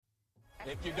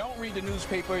If you don't read the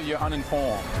newspaper, you're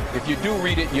uninformed. If you do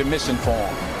read it, you're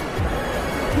misinformed.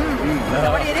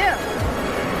 So what do you do?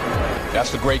 That's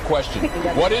the great question.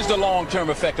 What is the long-term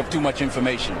effect of too much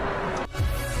information?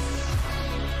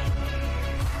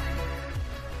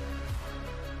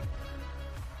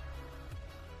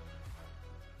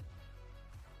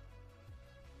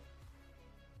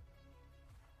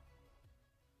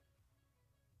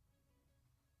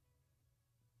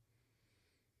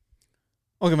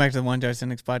 Welcome back to the One Jar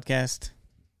Cynics podcast.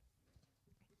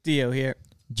 Dio here.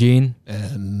 Gene.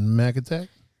 And Mac Attack.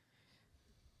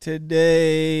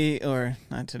 Today, or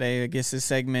not today, I guess this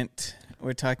segment,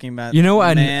 we're talking about You know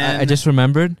what man, I just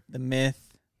remembered? the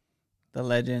myth, the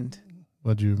legend.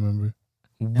 What do you remember?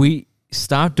 We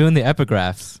stopped doing the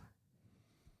epigraphs.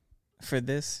 For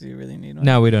this, you really need one?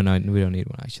 No, we don't know. We don't need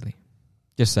one, actually.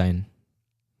 Just saying.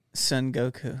 Son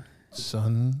Goku.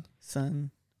 Son.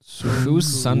 Who's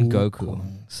Son Goku?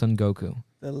 Son Goku.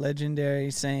 The legendary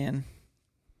Saiyan.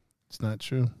 It's not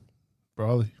true.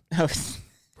 Broly. Oh,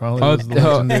 Broly was the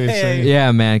legendary Saiyan.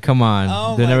 Yeah, man, come on.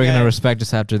 Oh They're my never going to God. respect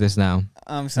us after this now.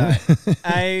 I'm sorry.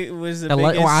 I was the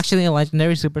biggest... Actually, a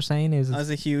legendary Super Saiyan is... I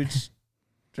was a huge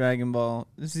Dragon Ball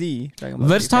Z.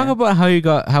 Let's talk about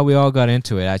how we all got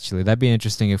into it, actually. That'd be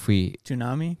interesting if we...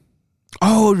 Toonami?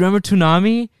 Oh, remember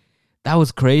Toonami? That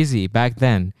was crazy back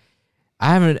then.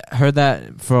 I haven't heard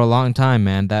that for a long time,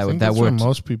 man. I think that's worked. where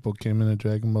most people came into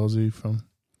Dragon Ball Z from.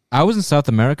 I was in South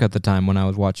America at the time when I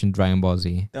was watching Dragon Ball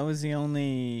Z. That was the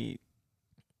only...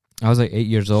 I was like 8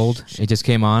 years old. It just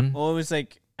came on. Well, it was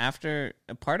like after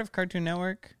a part of Cartoon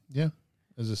Network, Yeah,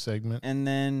 as a segment. and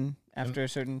then after a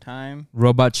certain time,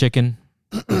 Robot Chicken.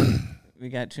 we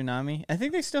got Toonami. I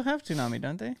think they still have Toonami,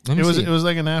 don't they? Let me see. It was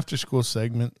like an after school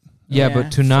segment. Yeah, Yeah. but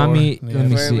Toonami, Before, yeah. let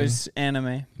me Where see. it was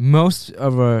anime. Most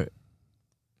of our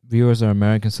viewers are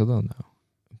American, so they'll know.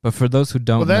 But for those who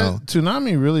don't know.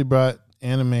 Toonami really brought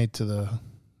anime to the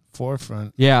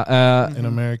forefront Yeah, in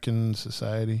American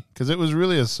society because it was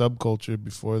really a subculture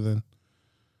before then.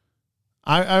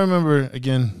 I remember,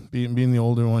 again, being the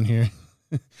older one here,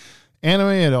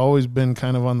 anime had always been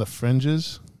kind of on the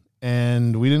fringes,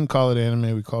 and we didn't call it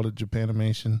anime, we called it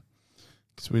Japanimation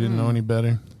because we didn't know any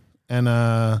better. And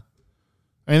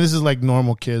I mean, this is like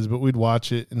normal kids, but we'd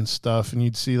watch it and stuff, and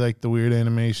you'd see like the weird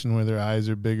animation where their eyes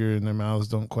are bigger and their mouths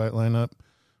don't quite line up.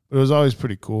 But it was always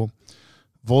pretty cool.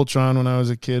 Voltron, when I was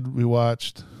a kid, we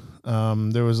watched.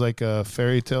 There was like a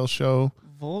fairy tale show.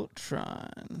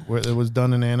 Voltron. Where it was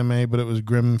done in anime, but it was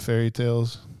grim fairy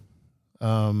tales.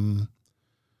 I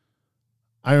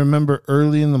remember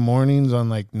early in the mornings on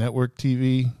like network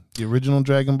TV, the original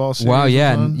Dragon Ball series. wow,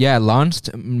 yeah. was on. Yeah, launched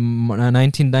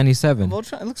 1997.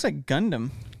 Voltron. It looks like Gundam.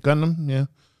 Gundam, yeah.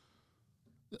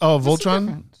 Oh, What's the Voltron?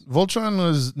 difference? Voltron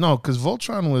was... No, because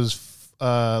Voltron was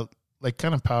like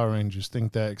kind of Power Rangers,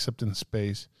 think that, except in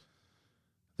space.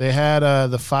 They had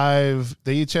the 5...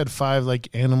 They each had 5 like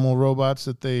animal robots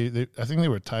that they I think they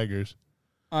were tigers.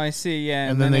 Oh, I see.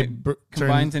 Yeah, And then they it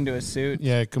combines into a suit.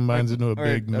 Yeah, it combines into a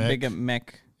big mech. A big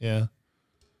mech. Yeah.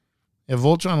 Yeah,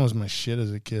 Voltron was my shit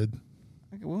as a kid.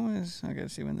 Okay, when was? I gotta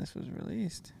see when this was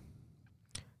released.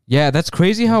 Yeah, that's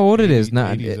crazy how old it is.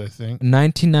 80s, I think.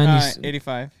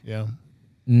 85. Yeah.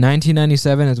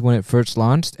 1997 is when it first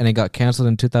launched, and it got canceled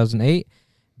in 2008.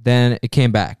 Then it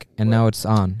came back, and now it's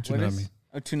on. What is? Toonami.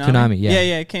 Oh, Toonami. Toonami, yeah.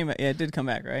 Yeah, it came back. Yeah, it did come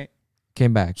back, right?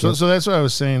 Came back. So yep. so that's what I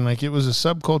was saying. Like, it was a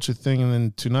subculture thing, and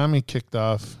then Toonami kicked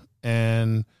off,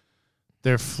 and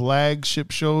their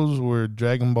flagship shows were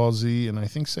Dragon Ball Z and I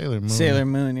think Sailor Moon. Sailor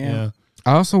Moon, yeah.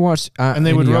 I also watched And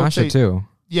they would Inuyasha rotate- too.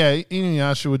 Yeah,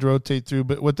 Inuyasha would rotate through,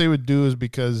 but what they would do is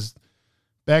because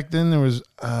back then there was,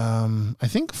 I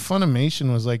think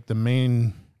Funimation was like the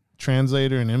main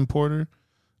translator and importer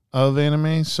of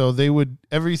anime, so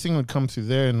everything would come through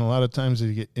there, and a lot of times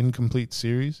they'd get incomplete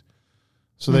series.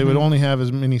 So they would only have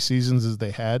as many seasons as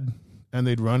they had, and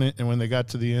they'd run it, and when they got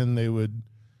to the end, they would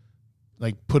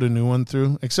like put a new one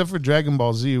through, except for Dragon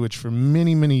Ball Z, which for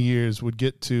many, many years would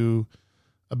get to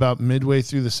about midway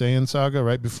through the Saiyan saga,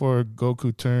 right before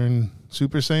Goku turned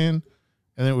Super Saiyan,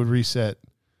 and it would reset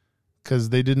because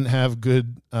they didn't have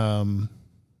good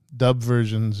dub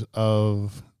versions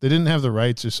of... They didn't have the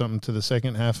rights or something to the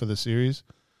second half of the series,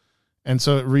 and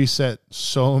so it reset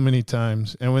so many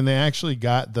times. And when they actually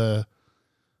got the...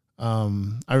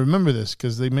 I remember this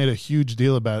because they made a huge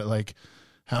deal about it, like,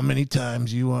 how many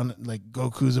times you want, like,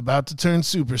 Goku's about to turn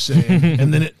Super Saiyan,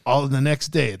 and then the next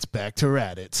day it's back to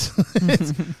Raditz.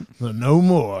 No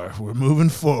more. We're moving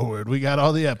forward. We got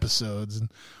all the episodes. And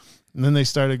then they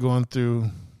started going through,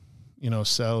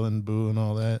 Cell and Boo and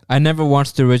all that. I never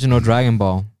watched the original Dragon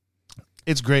Ball.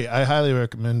 It's great. I highly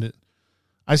recommend it.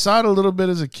 I saw it a little bit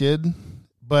as a kid,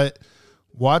 But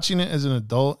watching it as an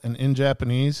adult and in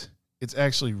Japanese, it's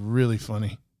actually really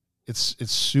funny. It's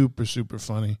super, super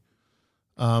funny.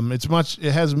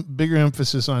 It has bigger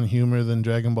emphasis on humor than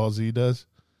Dragon Ball Z does.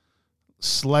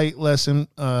 Slight less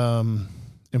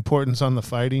importance on the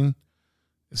fighting.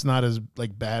 It's not as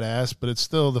like badass, but it's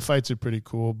still, the fights are pretty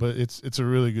cool. But it's a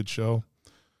really good show.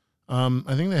 I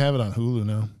think they have it on Hulu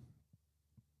now.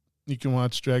 You can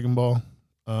watch Dragon Ball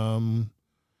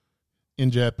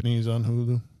in Japanese on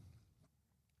Hulu.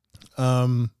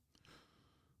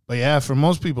 But yeah, for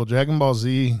most people, Dragon Ball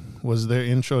Z was their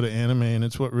intro to anime, and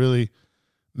it's what really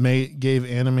gave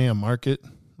anime a market,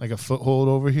 like a foothold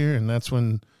over here, and that's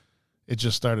when it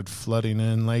just started flooding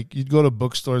in. Like, you'd go to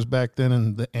bookstores back then,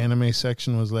 and the anime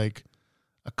section was like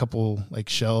a couple like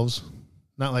shelves,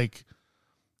 not like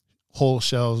whole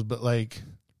shelves, but like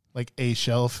a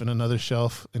shelf and another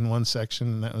shelf in one section,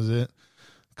 and that was it.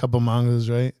 A couple mangas,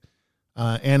 right?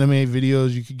 Anime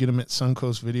videos, you could get them at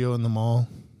Suncoast Video in the mall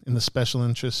in the special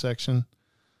interest section.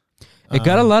 It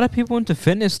got a lot of people into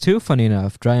fitness too, funny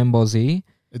enough, Dragon Ball Z.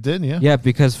 It did, yeah. Yeah,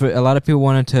 because for a lot of people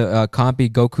wanted to copy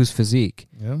Goku's physique.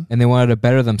 Yeah. And they wanted to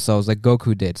better themselves like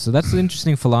Goku did. So that's the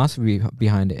interesting philosophy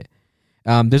behind it.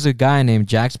 There's a guy named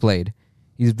Jaxblade.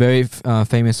 He's very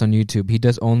famous on YouTube. He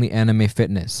does only anime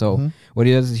fitness. So what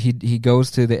he does is he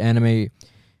goes to the animes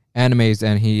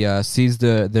and he sees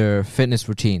their fitness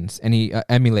routines and he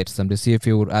emulates them to see if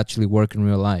it would actually work in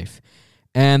real life.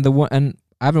 And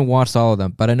I haven't watched all of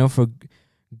them, but I know for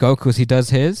Goku's he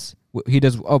does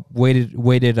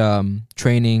weighted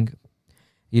training.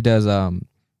 He does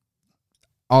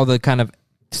all the kind of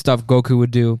stuff Goku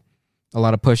would do, a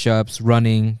lot of push-ups,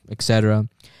 running, etc.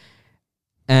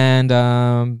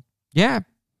 And yeah,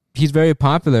 he's very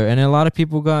popular, and a lot of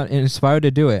people got inspired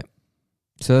to do it.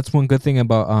 So that's one good thing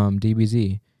about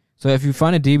DBZ. So if you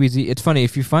find a DBZ, it's funny,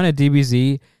 if you find a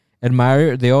DBZ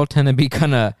admirer, they all tend to be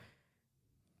kind of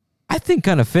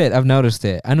fit. I've noticed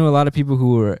it. I know a lot of people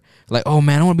who are like, "Oh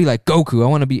man, I want to be like Goku. I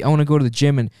want to go to the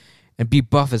gym and be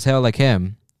buff as hell like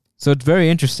him." So it's very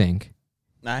interesting.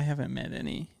 I haven't met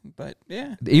any, but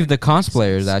yeah. Even the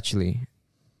cosplayers actually.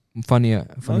 Funny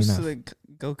Most enough. of the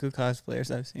Goku cosplayers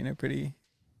I've seen are pretty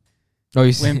Oh,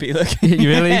 you see? wimpy looking. You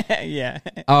really? Yeah.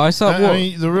 Oh, I saw. I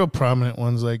mean, the real prominent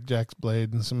ones like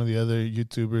Jaxblade and some of the other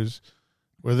YouTubers,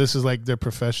 where this is like their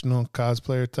professional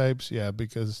cosplayer types. Yeah,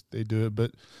 because they do it.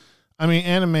 But I mean,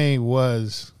 anime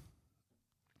was.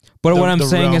 But what I'm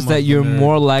saying is realm that of you're the nerd.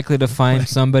 more likely to find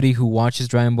somebody who watches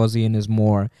Dragon Ball Z and is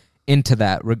more into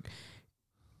that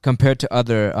compared to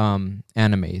other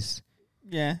animes.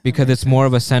 Yeah. Because it's more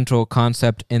of a central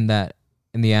concept in the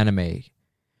anime.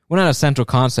 Well, not a central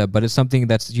concept, but it's something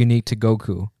that's unique to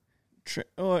Goku.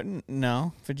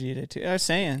 No, Vegeta too.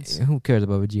 Saiyans. Who cares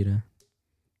about Vegeta?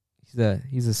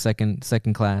 He's a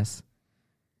second class.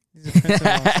 He's the prince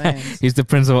of all Saiyans. He's the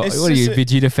prince of. It's What are you, just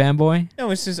Vegeta fanboy? No,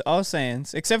 it's just all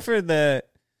Saiyans except for the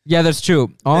Yeah, that's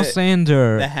true. All Saiyans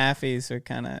are. halfies are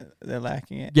they're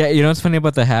lacking it. Yeah, you know what's funny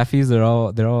about the halfies? They're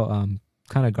all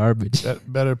kind of garbage.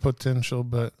 Better potential,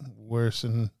 but worse.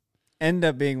 And End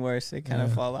up being worse. They kind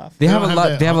of fall off. They have don't a have lot.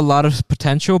 that They have a lot of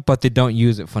potential, but they don't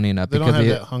use it. Funny enough, they because don't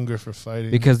have that hunger for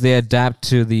fighting. because they adapt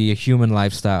to the human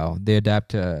lifestyle. They adapt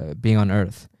to being on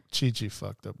Earth. Chi-Chi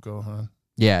fucked up Gohan.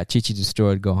 Yeah, Chi-Chi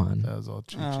destroyed Gohan. That was all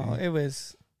Chi-Chi. Oh, it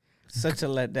was such a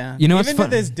letdown. You know what's even fun-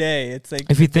 to this day, it's like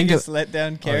If the you think biggest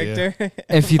letdown character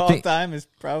If of you all think- time is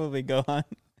probably Gohan.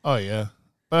 Oh yeah,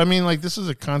 but I mean, like, this is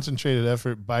a concentrated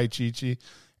effort by Chi-Chi,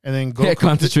 and then Goku, Yeah,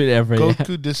 concentrated effort. Yeah.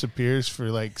 Goku disappears for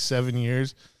like 7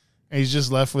 years, and he's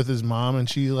just left with his mom, and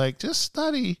she's like, "Just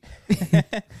study."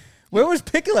 Where was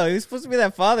Piccolo? He was supposed to be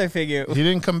that father figure. He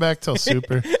didn't come back till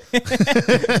Super.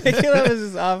 Piccolo was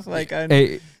just off like on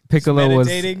Hey, Piccolo was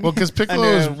meditating Well, because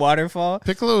under a waterfall.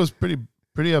 Piccolo was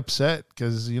pretty upset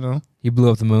because he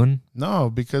blew up the moon.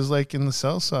 because like in the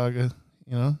Cell Saga,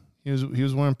 he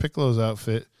was wearing Piccolo's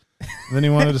outfit. Then he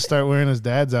wanted to start wearing his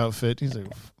dad's outfit. He's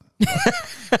like,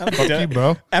 "Fuck you,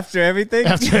 bro." After everything,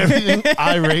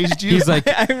 I raised you. He's like,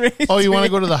 I raised "Oh, you want to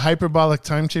you. go to the hyperbolic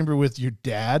time chamber with your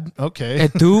dad?" Okay.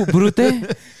 "Et tu,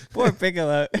 brute?" Poor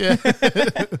Piccolo. Yeah.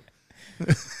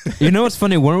 You know what's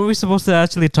funny? Weren't we supposed to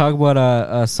actually talk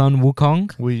about Sun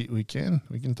Wukong? We can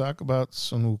talk about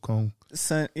Sun Wukong.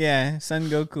 Son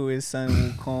Goku is Sun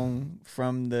Wukong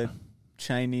from the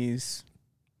Chinese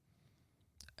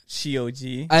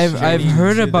Shioji. I've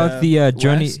heard about the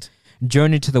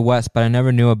journey to the west, but I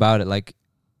never knew about it. Like,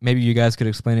 maybe you guys could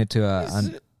explain it to.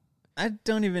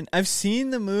 I've seen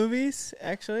the movies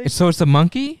actually. So it's a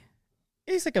monkey.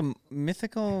 He's like a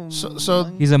mythical. So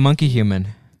monkey. He's a monkey human.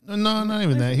 No, not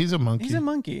even that. He's a monkey. He's a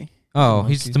monkey. Oh,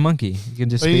 he's the monkey. He can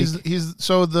just But speak. he's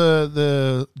so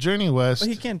the Journey West. But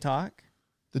he can't talk.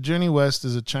 The Journey West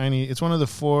is a Chinese. It's one of the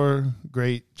 4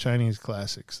 great Chinese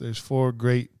classics. There's 4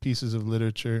 great pieces of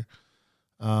literature,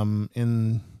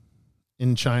 in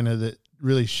China that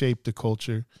really shaped the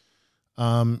culture.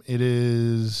 It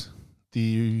is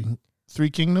the 3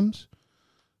 Kingdoms,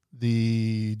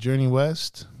 the Journey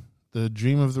West, the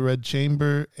Dream of the Red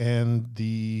Chamber, and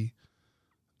the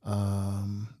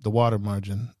Water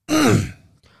Margin.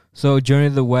 So Journey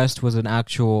to the West was an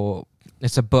actual.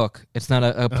 It's a book. It's not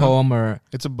a poem or.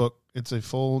 It's a book. It's a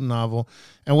full novel,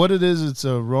 and what it is, it's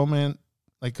a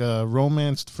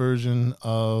romanced version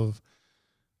of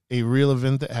a real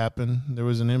event that happened. There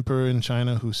was an emperor in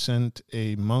China who sent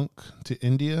a monk to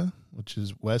India, which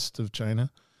is west of China,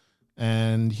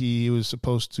 and he was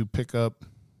supposed to pick up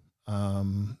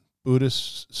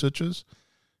Buddhist sutras,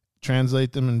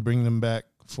 translate them, and bring them back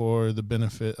for the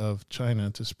benefit of China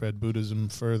to spread Buddhism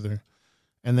further.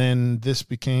 And then this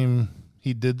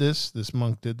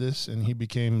monk did this, and he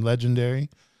became legendary.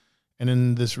 And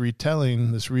in this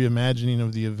retelling, this reimagining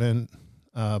of the event,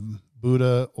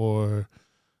 Buddha or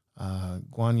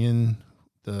Guanyin,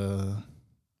 the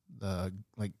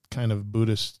like kind of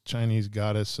Buddhist Chinese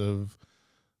goddess of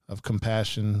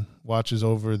compassion, watches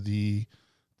over the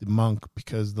monk,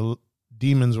 because the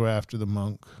demons were after the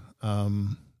monk.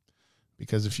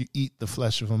 Because if you eat the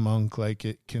flesh of a monk, like,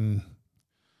 it can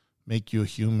make you a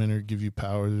human or give you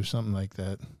powers or something like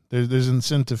that. There's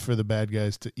incentive for the bad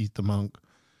guys to eat the monk.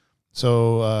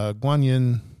 So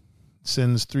Guanyin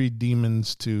sends 3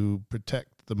 demons to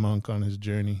protect the monk on his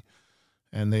journey,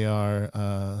 and they are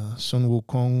Sun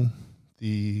Wukong,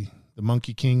 the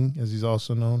Monkey King, as he's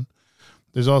also known.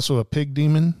 There's also a pig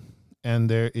demon, and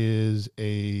there is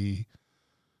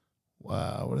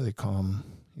what do they call him?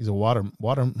 He's a water.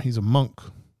 He's a monk.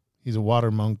 He's a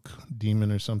water monk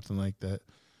demon or something like that.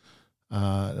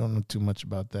 I don't know too much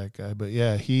about that guy, but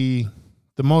yeah,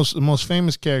 the most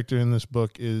famous character in this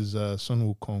book is Sun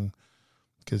Wukong,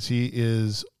 because he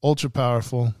is ultra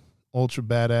powerful, ultra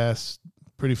badass,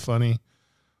 pretty funny,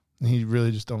 and he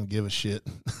really just don't give a shit.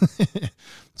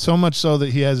 So much so that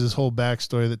he has his whole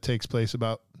backstory that takes place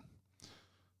about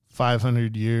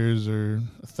 500 years or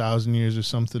 1,000 years or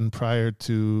something prior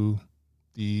to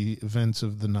the events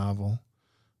of the novel,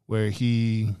 where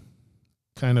he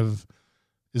kind of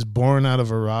is born out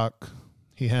of a rock.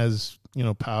 He has,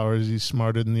 powers. He's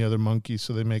smarter than the other monkeys,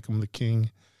 so they make him the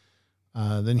king.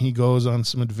 Then he goes on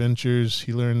some adventures.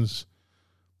 He learns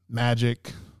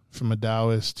magic from a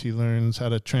Taoist. He learns how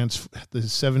to the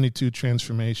 72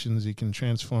 transformations. He can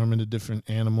transform into different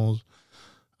animals.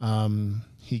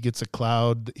 He gets a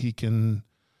cloud that he can,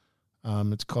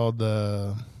 it's called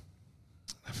I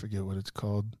forget what it's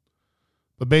called.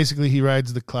 But basically he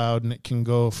rides the cloud, and it can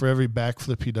go, for every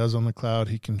backflip he does on the cloud,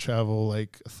 he can travel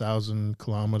like 1,000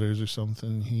 kilometers or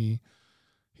something. He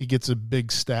gets a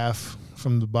big staff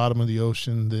from the bottom of the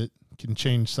ocean that can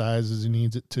change size as he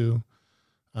needs it to.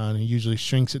 And he usually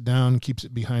shrinks it down, keeps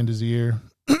it behind his ear.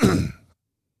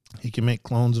 He can make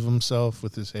clones of himself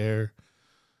with his hair.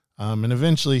 And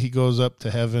eventually he goes up to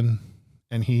heaven,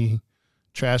 and he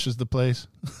trashes the place.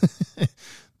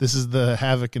 This is the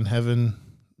Havoc in Heaven,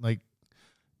 like,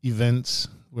 events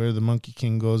where the Monkey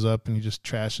King goes up and he just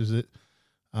trashes it.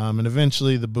 And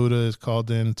eventually the Buddha is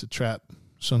called in to trap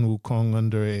Sun Wukong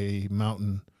under a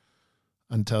mountain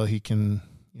until he can,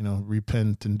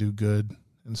 repent and do good.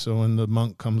 And so when the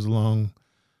monk comes along,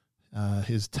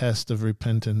 his test of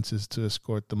repentance is to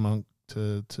escort the monk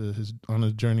on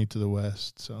a journey to the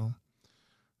west. So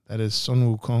that is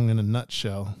Sun Wukong in a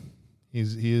nutshell. He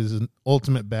is an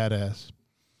ultimate badass.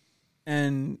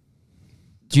 And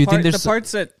do you think there's the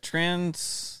parts that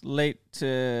translate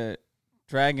to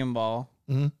Dragon Ball?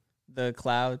 Mm-hmm. The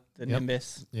cloud, the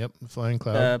Nimbus. Yep, the flying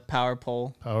cloud. The power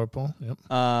pole. Yep.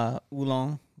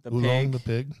 Oolong, the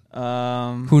pig.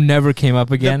 Who never came up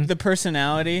again? The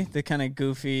personality, the kind of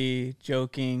goofy,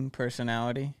 joking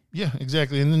personality. Yeah,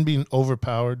 exactly. And then being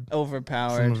overpowered. From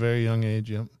a very young age,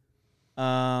 yep.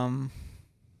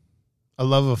 A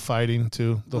love of fighting,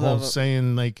 too. The whole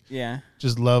saying,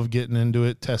 just love getting into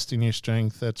it, testing your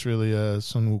strength. That's really a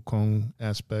Sun Wukong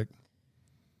aspect.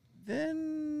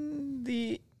 Then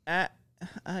I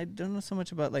don't know so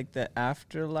much about, the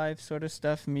afterlife sort of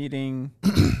stuff, meeting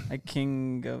a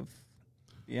king of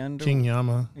the underworld. King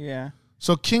Yama. Yeah.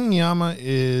 So King Yama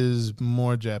is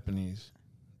more Japanese.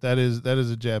 That is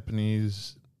a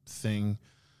Japanese thing.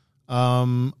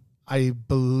 I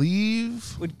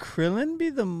believe... Would Krillin be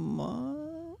the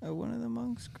monk? Or one of the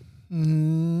monks? Maybe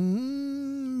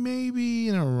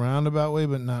in a roundabout way,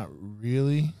 but not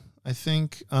really. I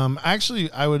think.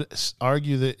 Actually, I would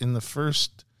argue that in the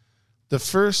first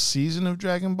season of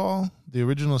Dragon Ball, the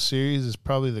original series is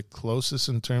probably the closest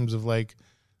in terms of like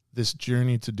this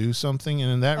journey to do something.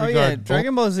 And in that regard, yeah,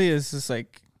 Dragon Ball Z is just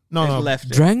like left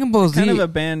it. Dragon Ball Z kind of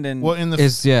abandoned. Well, in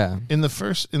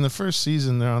the first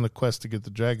season, they're on the quest to get the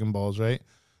Dragon Balls, right?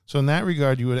 So in that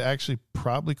regard, you would actually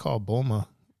probably call Bulma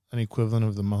an equivalent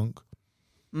of the monk.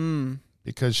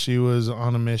 Because she was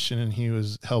on a mission and he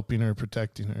was helping her,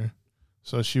 protecting her.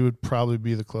 So she would probably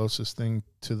be the closest thing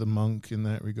to the monk in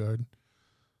that regard.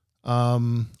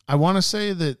 I want to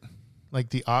say that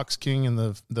like the Ox King and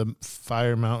the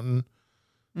Fire Mountain,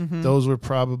 those were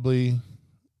probably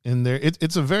in there.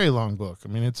 It's a very long book. I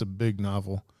mean, it's a big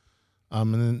novel.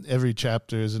 And then every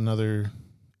chapter is another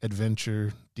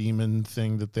adventure demon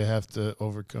thing that they have to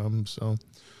overcome. So,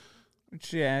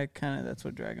 which, yeah, kind of that's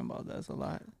what Dragon Ball does a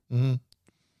lot. Mm-hmm.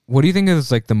 What do you think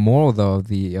is like the moral though of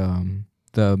the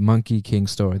Monkey King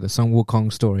story, the Sun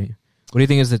Wukong story? What do you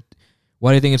think is it?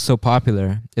 Why do you think it's so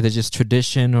popular? Is it just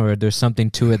tradition, or there's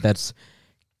something to it that's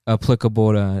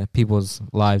applicable to people's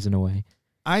lives in a way?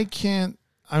 I can't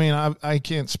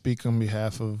speak on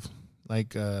behalf of like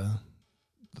the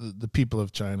people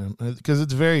of China because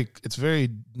it's very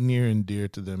near and dear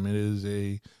to them. It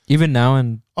is even now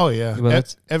and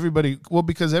everybody. Well,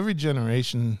 because every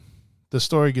generation, the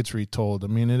story gets retold. I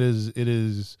mean, it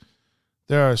is.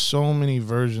 There are so many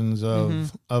versions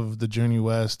of the Journey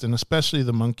West, and especially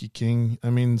the Monkey King. I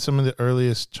mean, some of the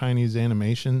earliest Chinese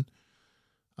animation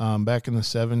back in the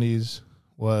 70s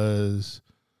was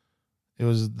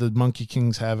the Monkey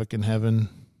King's Havoc in Heaven.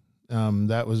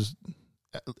 That was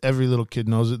every little kid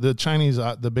knows it. The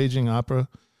Beijing Opera.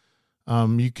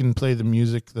 You can play the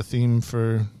music, the theme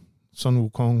for Sun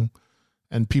Wukong,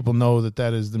 and people know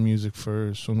that is the music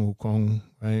for Sun Wukong,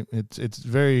 right? It's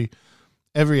very,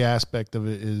 every aspect of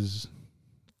it is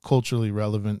culturally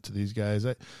relevant to these guys.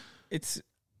 It's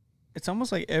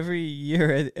almost like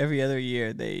every other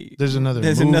year there's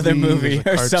another movie or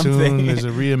cartoon, something. There's a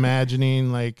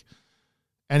reimagining, like,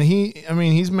 and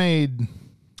he's made.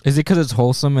 Is it because it's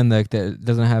wholesome and like that it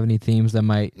doesn't have any themes that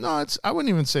might? No, I wouldn't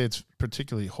even say it's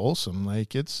particularly wholesome.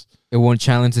 Like it won't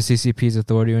challenge the CCP's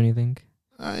authority or anything.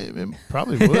 It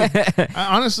probably would.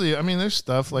 Honestly, I mean, there's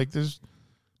stuff like there's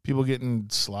people getting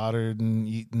slaughtered and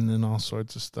eaten and all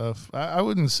sorts of stuff. I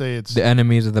wouldn't say it's the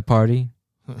enemies of the party,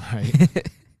 right?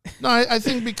 No, I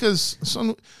think because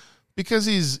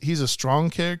he's a strong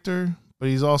character, but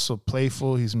he's also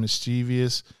playful. He's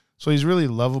mischievous, so he's really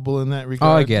lovable in that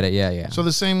regard. Oh, I get it. Yeah. So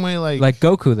the same way, like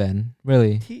Goku, then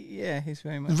really, he's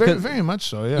very much very much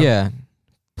so. Yeah. Yeah.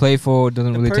 Playful,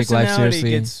 doesn't really take life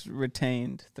seriously. Gets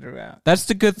retained throughout. That's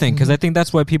the good thing, because I think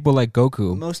that's why people like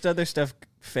Goku. Most other stuff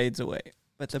fades away,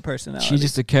 but the personality. She's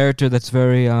just a character that's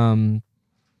very,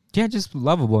 just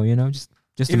lovable. You know, just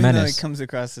even a menace. Though he comes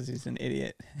across as he's an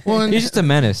idiot. Well, he's just a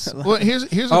menace. Well, here's.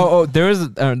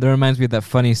 That reminds me of that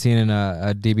funny scene in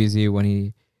a DBZ when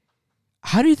he.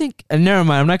 How do you think? Never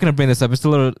mind. I'm not gonna bring this up. It's a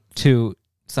little too.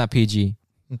 It's not PG.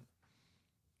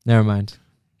 Never mind.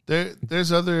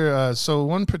 There's other. So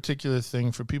one particular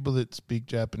thing for people that speak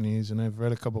Japanese, and I've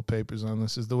read a couple papers on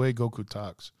this, is the way Goku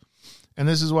talks, and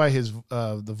this is why his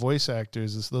the voice actor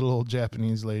is this little old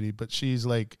Japanese lady, but she's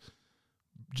like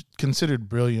considered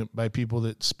brilliant by people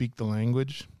that speak the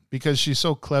language because she's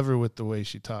so clever with the way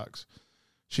she talks.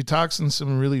 She talks in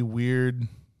some really weird.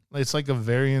 It's like a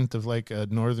variant of like a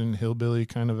northern hillbilly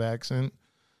kind of accent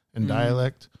and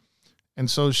dialect, and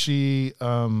so she.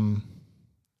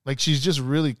 Like she's just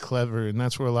really clever, and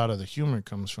that's where a lot of the humor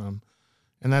comes from.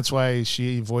 And that's why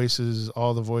she voices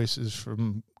all the voices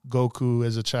from Goku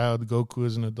as a child, Goku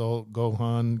as an adult,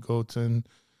 Gohan, Goten.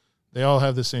 They all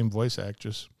have the same voice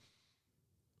actress.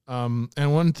 And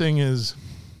one thing is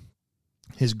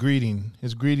his greeting.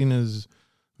 His greeting is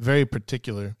very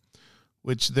particular,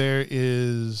 which there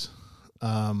is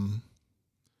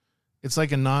it's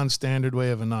like a non-standard way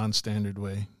of a non-standard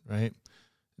way, right?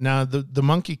 Now, the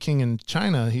Monkey King in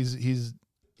China, he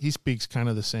speaks kind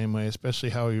of the same way,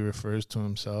 especially how he refers to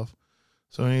himself.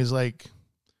 So he's like,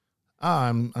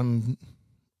 I'm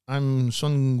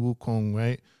Sun Wukong,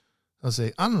 right? I'll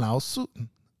say An Lao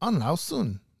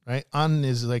Sun, right? An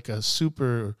is like a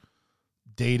super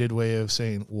dated way of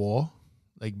saying wo,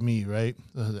 like me, right?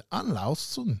 An Lao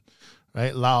Sun,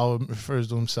 right? Lao refers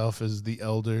to himself as the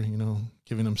elder, you know,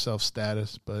 giving himself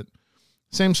status, but.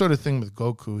 Same sort of thing with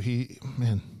Goku.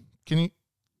 Can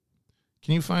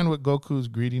you find what Goku's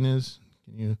greeting is?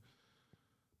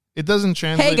 It doesn't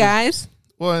translate. Hey guys.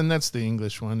 Well, and that's the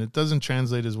English one. It doesn't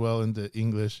translate as well into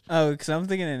English. Oh, because I'm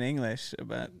thinking in English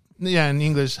about. Yeah, in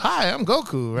English. Hi, I'm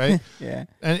Goku, right? Yeah.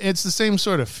 And it's the same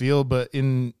sort of feel, but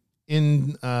in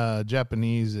in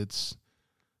Japanese, it's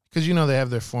because they have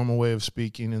their formal way of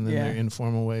speaking and then their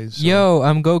informal ways. So. Yo,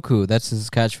 I'm Goku. That's his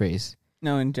catchphrase.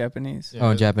 No, in Japanese.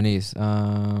 In Japanese.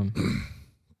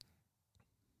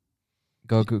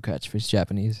 Goku catchphrase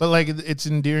Japanese. But like it's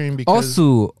endearing because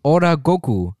Osu ora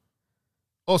Goku.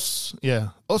 Os, yeah,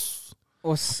 os.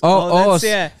 Os.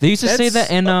 Yeah. They used to say that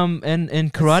in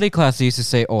karate class. They used to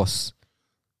say os.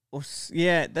 Os.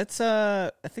 Yeah, that's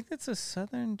I think that's a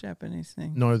southern Japanese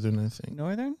thing. Northern, I think.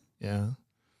 Northern? Yeah.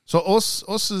 So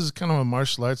os is kind of a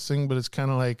martial arts thing, but it's kind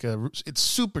of like it's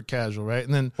super casual, right?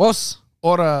 And then os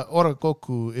ora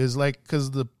Goku is like,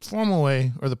 because the formal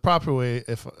way or the proper way,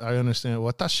 if I understand,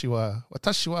 watashi wa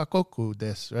Goku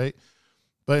desu, right?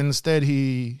 But instead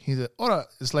he's ora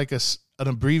is like an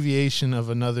abbreviation of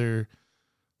another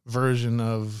version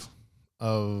of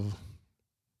who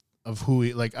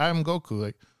he, like, I'm Goku,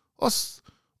 like os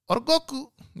ora Goku,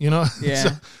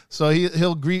 Yeah. so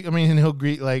he'll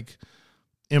greet like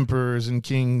emperors and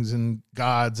kings and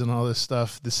gods and all this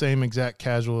stuff the same exact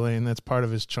casual way, and that's part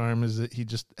of his charm, is that he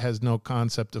just has no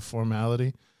concept of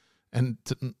formality, and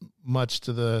much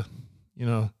to the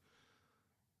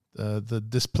the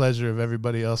displeasure of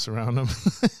everybody else around him.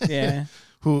 Yeah.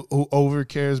 who over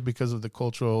cares because of the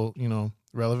cultural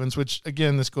relevance, which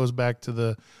again, this goes back to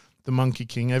the Monkey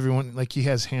King. Everyone, like, he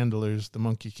has handlers, the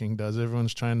Monkey King does.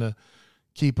 Everyone's trying to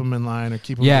keep him in line or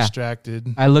keep him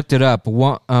distracted. I looked it up.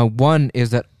 One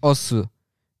is that osu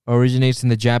originates in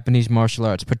the Japanese martial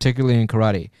arts, particularly in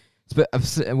karate. But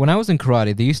when I was in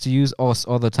karate, they used to use os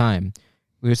all the time.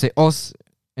 We would say os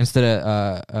instead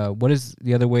of what is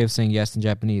the other way of saying yes in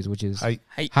Japanese, which is Hi.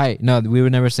 Hi. No, we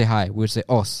would never say hi. We would say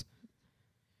os.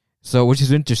 So, which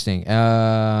is interesting.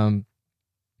 As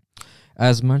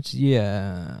much,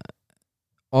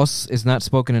 os is not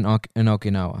spoken in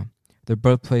Okinawa, the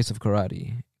birthplace of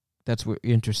karate. That's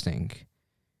interesting.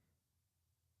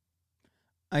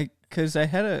 Because I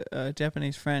had a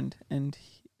Japanese friend, and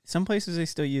some places they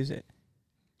still use it.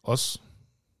 Os?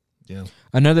 Yeah.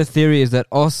 Another theory is that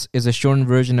os is a shortened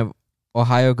version of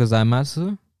Ohayo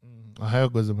gozaimasu. Ohayo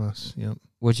gozaimasu, yeah.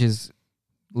 Which is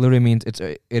literally means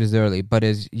it is early, but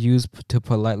is used to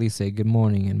politely say good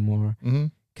morning in more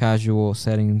casual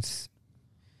settings.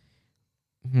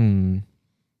 Well,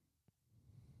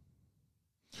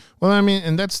 I mean,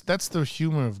 and that's the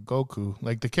humor of Goku.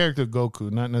 Like, the character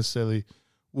Goku, not necessarily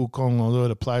Wukong, although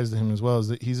it applies to him as well, is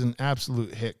that he's an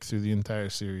absolute hick through the entire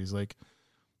series. Like,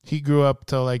 he grew up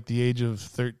till like the age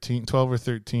of 12 or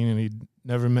 13, and he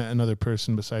never met another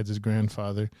person besides his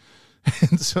grandfather.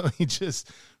 And so he just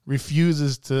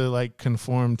refuses to like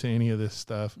conform to any of this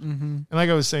stuff. Mm-hmm. And like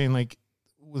I was saying, like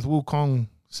with Wukong,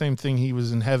 same thing. He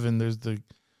was in heaven. There's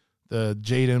the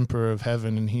Jade Emperor of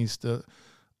heaven, and he's still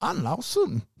An Lao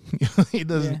Sun. He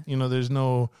doesn't, there's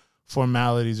no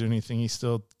formalities or anything. He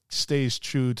still stays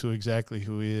true to exactly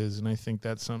who he is, and I think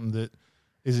that's something that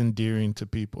is endearing to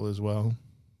people as well.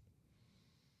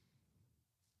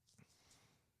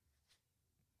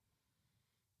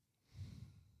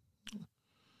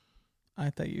 I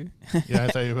thought you. Yeah, I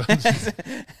thought you were about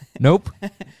to. Nope.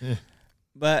 Yeah.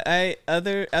 But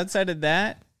outside of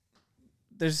that,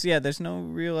 there's no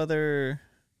real other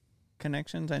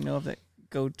connections I know of that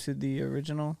go to the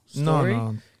original story.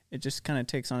 No. It just kind of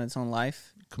takes on its own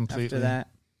life Completely. after that.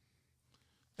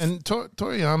 And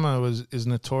Toriyama is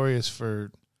notorious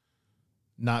for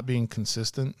not being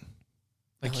consistent.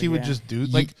 Like, he would just do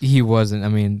like he wasn't. I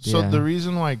mean, so the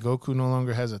reason why Goku no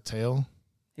longer has a tail,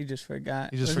 he just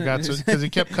forgot. He just forgot because he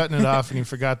kept cutting it off, and he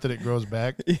forgot that it grows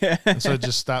back. Yeah, and so it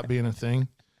just stopped being a thing.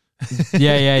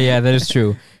 yeah, that is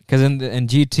true. Because in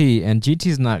GT, and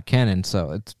GT's not canon,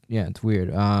 so it's weird.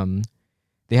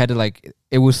 They had to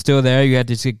it was still there. You had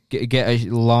to get a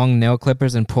long nail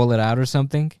clippers and pull it out or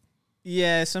something.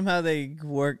 Yeah, somehow they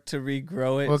worked to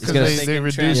regrow it. Well, because they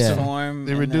reduced him.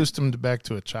 They reduced him back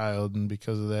to a child, and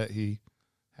because of that, he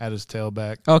had his tail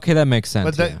back. Okay, that makes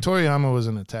sense. But Toriyama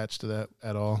wasn't attached to that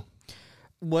at all.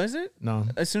 Was it? No.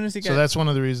 As soon as he got... So that's one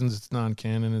of the reasons it's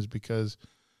non-canon, is because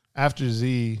after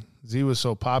Z was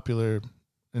so popular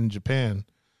in Japan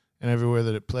and everywhere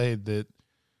that it played that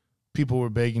people were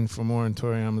begging for more, and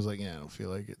Toriyama's like, I don't feel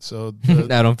like it. So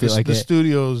I don't feel like it. The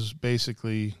studios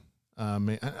basically... I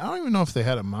don't even know if they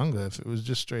had a manga, if it was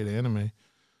just straight anime.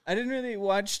 I didn't really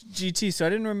watch GT, so I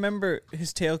didn't remember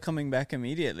his tail coming back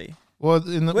immediately. Well,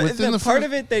 within the part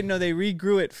of it, they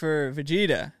regrew it for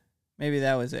Vegeta. Maybe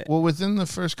that was it. Well, within the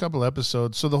first couple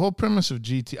episodes, so the whole premise of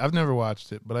GT, I've never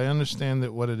watched it, but I understand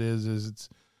that what it is it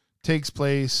takes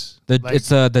place. It's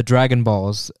the Dragon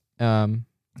Balls. Well,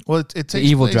 it takes the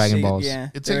evil place, Dragon Balls. Yeah,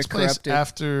 it takes place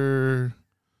after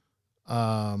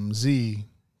Z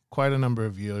quite a number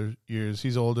of years.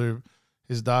 He's older.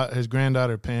 His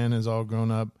granddaughter Pan is all grown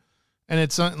up. And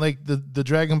it's not like the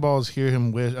Dragon Balls hear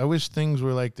him wish. I wish things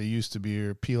were like they used to be,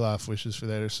 or Pilaf wishes for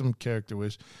that, or some character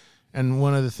wish. And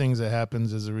one of the things that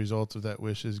happens as a result of that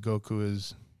wish is Goku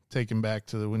is taken back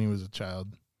to when he was a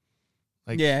child.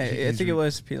 Like, yeah, I think it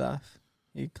was Pilaf.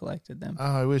 He collected them.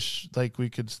 I wish like we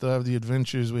could still have the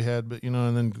adventures we had, but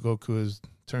and then Goku is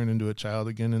turned into a child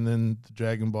again, and then the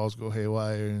Dragon Balls go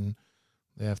haywire, and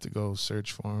they have to go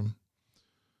search for him.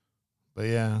 But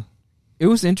yeah. It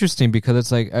was interesting because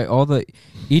it's like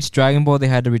each Dragon Ball they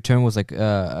had to return was like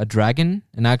a dragon,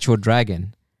 an actual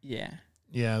dragon. Yeah.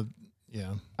 Yeah.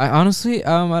 I honestly,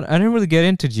 I didn't really get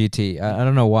into GT. I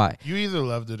don't know why. You either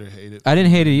loved it or hated it. I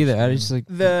didn't hate it either. I just like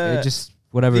it just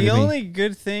whatever. The to me. only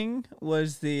good thing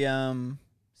was the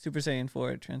Super Saiyan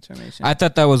 4 transformation. I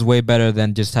thought that was way better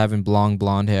than just having long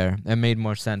blonde hair. It made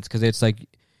more sense because it's like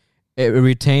it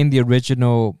retained the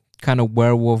original kind of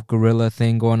werewolf gorilla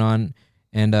thing going on.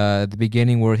 And the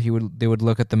beginning where they would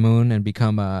look at the moon and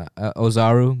become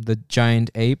Ozaru, the giant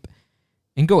ape,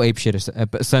 and go ape shit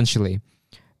essentially.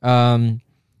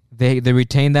 They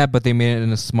retained that, but they made it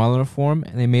in a smaller form,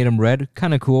 and they made him red,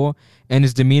 kind of cool. And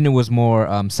his demeanor was more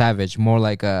savage, more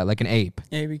like an ape.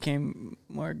 Yeah, he became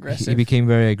more aggressive. He became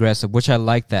very aggressive, which I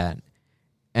like that.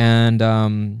 And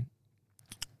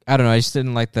I don't know, I just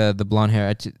didn't like the blonde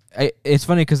hair. It's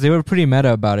funny because they were pretty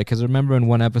meta about it. Because I remember in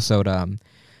one episode,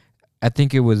 I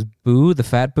think it was Boo, the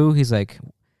fat Boo. He's like,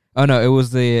 oh no, it was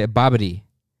the Babidi.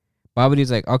 Babidi's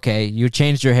like, okay, you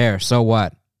changed your hair, so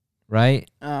what? Right?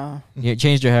 You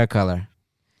changed your hair color.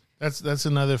 That's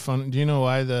another fun. Do you know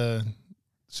why the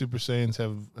Super Saiyans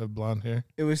have blonde hair?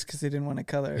 It was because they didn't want to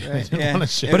color it, They right? didn't want to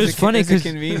shave. But it's funny because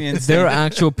convenience. there are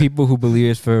actual people who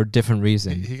believe it's for a different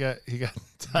reason. He got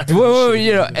tired.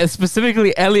 Well,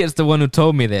 specifically Elliot's the one who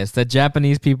told me this, that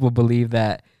Japanese people believe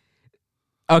that.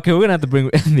 Okay, we're going to have to bring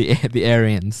in the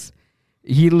Aryans.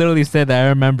 He literally said that. I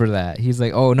remember that. He's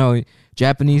like, oh, no,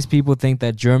 Japanese people think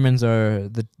that Germans are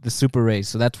the super race,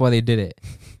 so that's why they did it.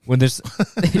 When there's...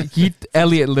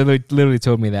 Elliot literally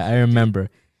told me that. I remember.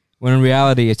 When in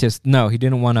reality, it's just, no, he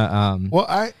didn't want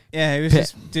to... he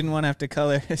just didn't want to have to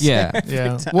color his hair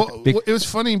every time. Well, it was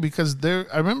funny because I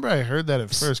remember I heard that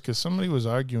at first because somebody was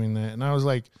arguing that, and I was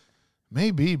like,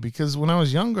 maybe, because when I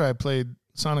was younger, I played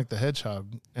Sonic the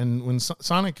Hedgehog, and when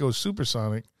Sonic goes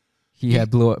supersonic, he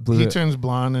had blue. He turns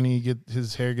blonde, and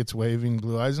his hair gets waving,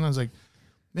 blue eyes, and I was like,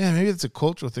 man, maybe it's a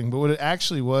cultural thing. But what it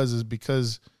actually was is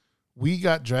because we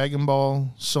got Dragon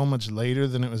Ball so much later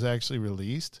than it was actually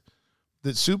released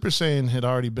that Super Saiyan had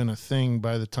already been a thing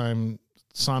by the time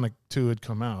Sonic 2 had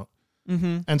come out.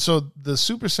 Mm-hmm. And so the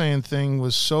Super Saiyan thing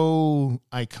was so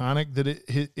iconic that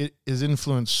it has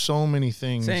influenced so many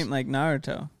things. Same like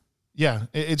Naruto. Yeah,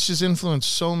 it's just influenced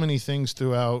so many things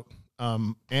throughout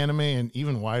anime and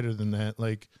even wider than that.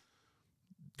 Like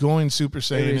going Super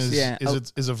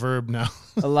Saiyan is a verb now.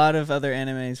 A lot of other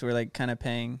animes were like kind of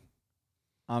paying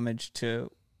homage to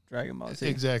Dragon Ball Z.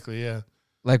 Exactly, yeah.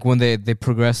 Like when they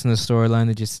progress in the storyline,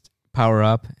 they just power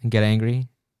up and get angry.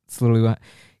 It's literally what...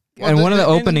 And one of the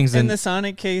openings in the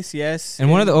Sonic case, yes. And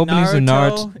one of the openings of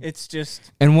Naruto, it's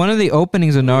just. And one of the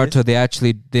openings of Naruto, they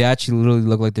actually literally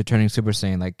look like they're turning Super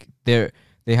Saiyan. Like they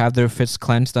have their fists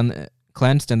clenched and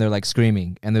they're like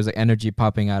screaming, and there's like energy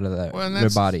popping out of their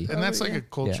body. And that's like a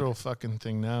cultural fucking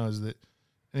thing now. Is that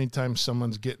anytime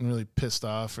someone's getting really pissed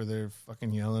off or they're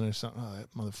fucking yelling or something, oh,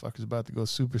 that motherfucker's about to go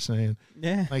Super Saiyan.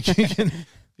 Yeah, like you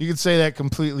can say that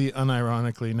completely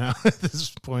unironically now at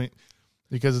this point.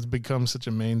 Because it's become such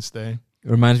a mainstay.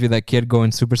 It reminds me of that kid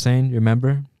going Super Saiyan. You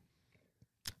remember?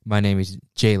 My name is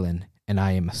Jalen, and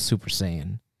I am a Super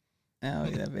Saiyan. Oh,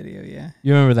 that video, yeah.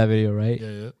 You remember that video, right?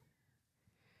 Yeah.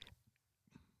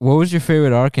 What was your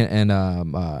favorite arc in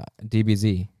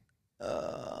DBZ?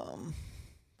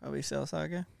 Probably Cell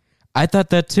Saga. I thought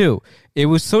that too. It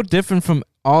was so different from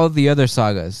all the other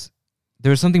sagas. There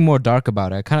was something more dark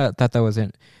about it. I kind of thought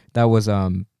that was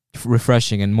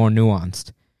refreshing and more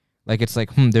nuanced. Like it's like,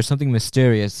 there's something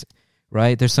mysterious,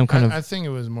 right? There's some kind of... I think it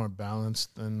was more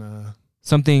balanced than...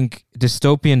 something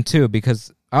dystopian too,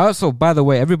 because also, by the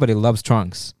way, everybody loves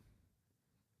Trunks.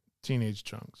 Teenage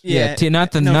Trunks. Yeah,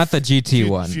 not the GT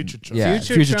one. Future Trunks. Yeah,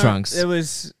 Future Trunks. It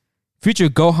was... Future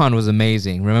Gohan was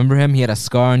amazing. Remember him? He had a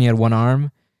scar and he had one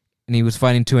arm, and he was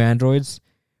fighting two androids.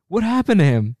 What happened to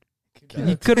him?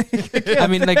 He could. I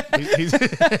mean, like he's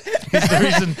the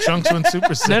reason Trunks went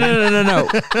Super Saiyan. No.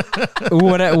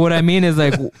 What I mean is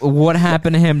like, what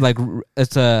happened to him? Like,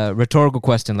 it's a rhetorical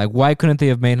question. Like, why couldn't they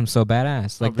have made him so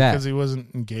badass like that? Because he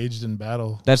wasn't engaged in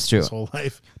battle. That's true. His whole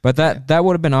life. But that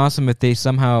would have been awesome if they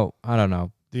somehow, I don't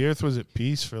know, The Earth was at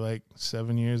peace for like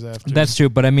 7 years after. That's true,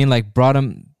 but I mean, like, brought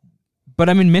him. But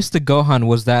I mean, Mr. Gohan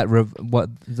was that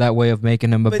way of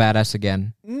making him a badass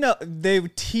again. No, they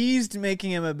teased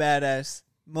making him a badass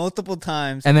multiple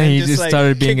times, and then he just like,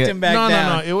 started being kicked him back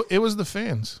down. No. It was the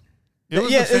fans. It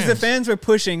was the fans were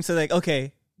pushing. So like,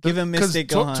 okay, give him Mystic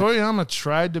Gohan. Toriyama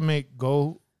tried to make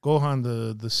Gohan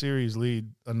the series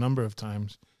lead a number of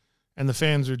times, and the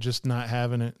fans are just not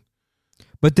having it.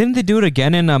 But didn't they do it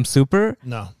again in Super?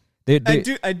 No.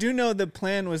 I do know the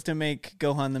plan was to make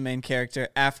Gohan the main character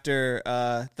after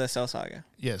the Cell Saga.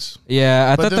 Yes.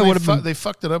 Yeah, I thought that would have been... They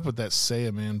fucked it up with that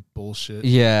Saiyaman bullshit.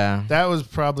 Yeah. That was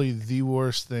probably the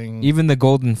worst thing. Even the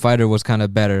Golden Fighter was kind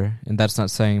of better, and that's not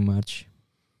saying much.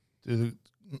 Dude,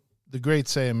 the Great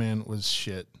Saiyaman was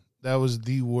shit. That was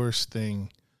the worst thing.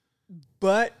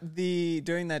 But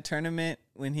during that tournament,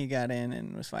 when he got in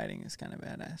and was fighting, is kind of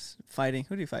badass. Fighting,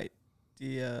 who did he fight?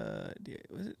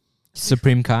 Was it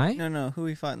Supreme Kai? No. Who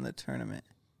he fought in the tournament?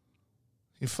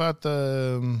 He fought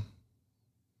the.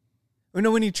 Oh no,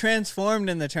 when he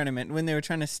transformed in the tournament, when they were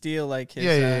trying to steal like his.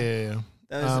 Yeah.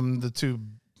 That was the two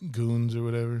goons or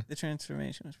whatever. The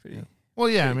transformation was pretty. Yeah. Well,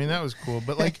 yeah, I mean that was cool,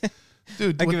 but like,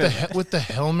 dude, with the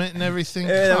helmet and everything,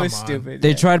 that was stupid.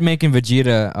 They tried making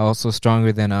Vegeta also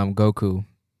stronger than Goku,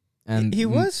 and he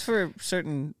was for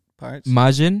certain parts.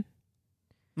 Majin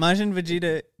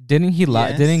Vegeta. Didn't he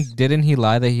lie? Yes. Didn't he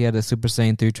lie that he had a Super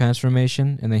Saiyan 3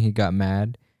 transformation and then he got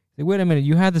mad? Like, wait a minute,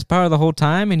 you had this power the whole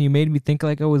time and you made me think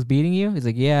like I was beating you? He's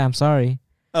like, yeah, I'm sorry.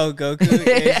 Oh, Goku.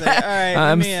 Yeah, he's like, all right,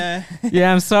 let me.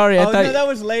 Yeah, I'm sorry. No, that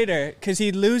was later because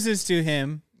he loses to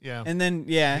him. Yeah, and then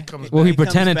he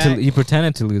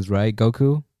pretended to lose, right?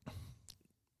 Goku.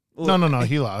 Well, no.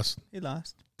 He lost. He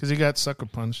lost because he got sucker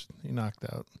punched. He knocked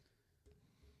out.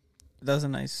 That was a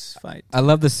nice fight. I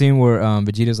love the scene where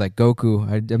Vegeta's like,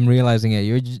 Goku, I'm realizing it.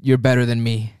 You're better than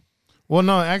me. Well,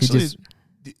 no, actually,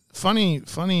 funny.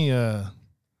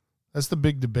 That's the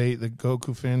big debate, the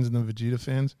Goku fans and the Vegeta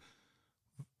fans.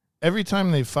 Every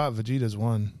time they fought, Vegeta's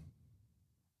won.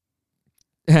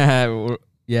 Yeah?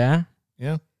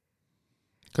 Yeah.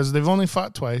 Because they've only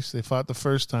fought twice. They fought the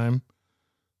first time.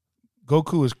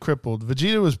 Goku was crippled.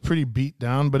 Vegeta was pretty beat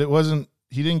down, but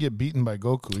he didn't get beaten by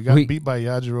Goku. He got beat by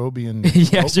Yajirobe and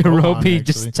Yajirobe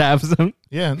just stabs him.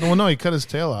 Yeah. No, he cut his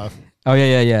tail off. Oh,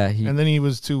 yeah. And then he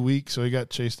was too weak, so he got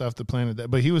chased off the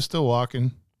planet. But he was still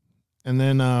walking. And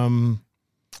then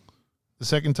the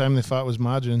second time they fought was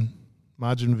Majin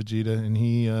Vegeta, and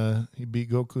he beat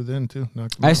Goku then too.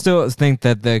 I still think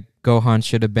that the Gohan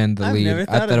should have been the lead. Never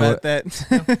thought about that.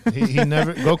 He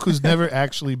never. Goku's never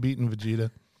actually beaten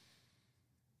Vegeta.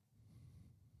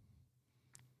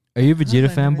 Are you a Vegeta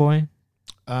fanboy?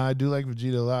 I do like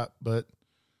Vegeta a lot, but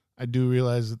I do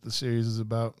realize that the series is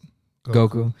about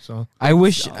Goku. So I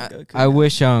wish. I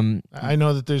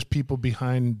know that there's people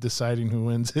behind deciding who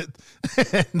wins it,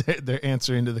 and they're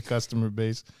answering to the customer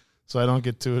base. So I don't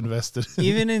get too invested.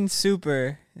 Even in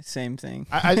Super, same thing.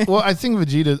 I think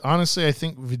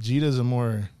Vegeta's a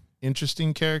more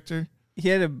interesting character. He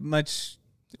had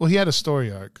he had a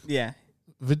story arc. Yeah.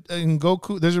 In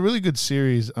Goku, there's a really good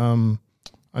series on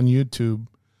YouTube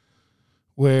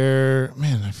where,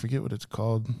 man, I forget what it's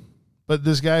called. But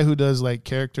this guy who does like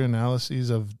character analyses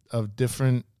of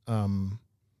different Dragon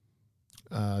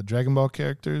Ball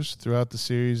characters throughout the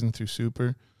series and through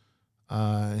Super.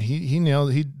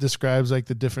 He describes like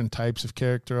the different types of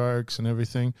character arcs and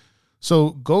everything.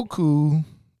 So Goku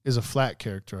is a flat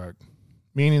character arc,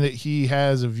 meaning that he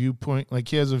has a viewpoint, like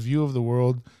he has a view of the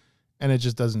world and it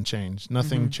just doesn't change.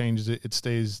 Nothing changes it. It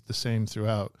stays the same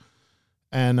throughout.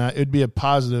 And it'd be a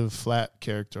positive flat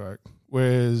character arc.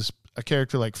 Whereas a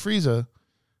character like Frieza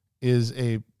is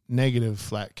a negative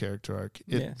flat character arc.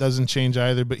 It doesn't change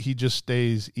either, but he just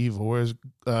stays evil. Whereas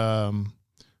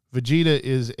Vegeta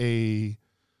is a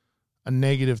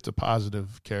negative to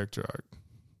positive character arc,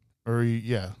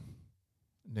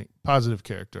 positive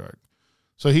character arc.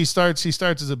 So he starts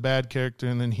as a bad character,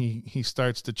 and then he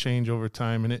starts to change over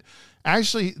time. And it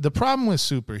actually, the problem with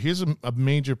Super, here's a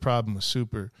major problem with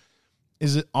Super,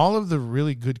 is that all of the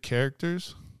really good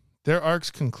characters, their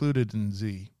arcs concluded in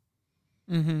Z.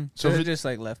 Mm-hmm. So they're just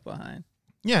like left behind.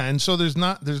 Yeah, and so there's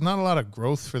not a lot of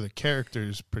growth for the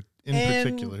characters in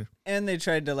particular. And they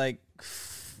tried to like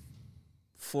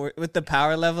with the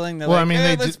power leveling. They're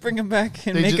let's bring them back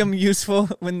and make them useful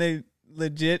when they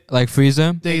legit like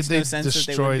Frieza. They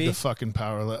destroyed the fucking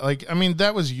power.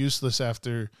 That was useless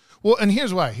after. Well, and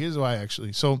here's why.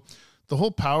 Actually. So the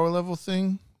whole power level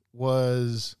thing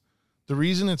was the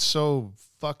reason it's so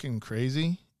fucking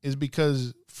crazy is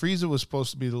because Frieza was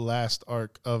supposed to be the last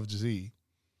arc of Z.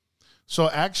 So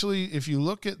actually, if you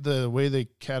look at the way they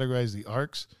categorize the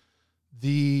arcs,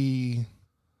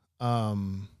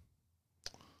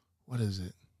 what is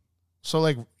it? So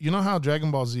like, you know how Dragon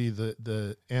Ball Z,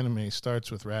 the anime starts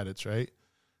with Raditz, right?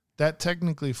 That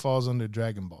technically falls under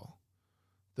Dragon Ball.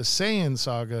 The Saiyan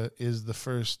saga is the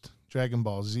first Dragon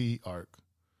Ball Z arc.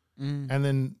 And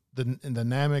then the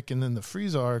Namek and then the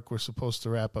Frieza arc were supposed to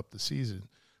wrap up the season.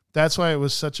 That's why it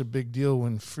was such a big deal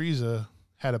when Frieza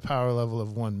had a power level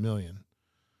of 1 million.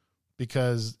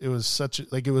 Because it was such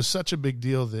a big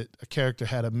deal that a character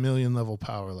had 1 million level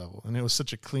power level. And it was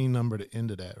such a clean number to end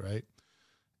it at, right?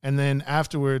 And then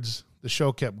afterwards, the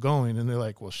show kept going, and they're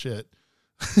like, well, shit.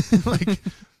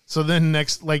 So then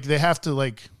next, like, they have to,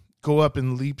 like, go up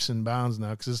in leaps and bounds now,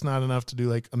 because it's not enough to do,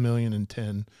 like, 1 million and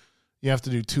 10. You have to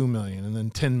do 2 million, and then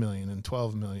 10 million, and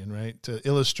 12 million, right? To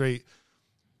illustrate,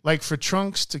 like, for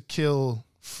Trunks to kill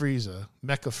Frieza,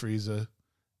 Mecha Frieza,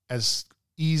 as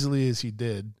easily as he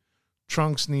did,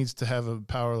 Trunks needs to have a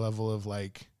power level of,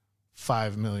 like,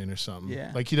 5 million or something.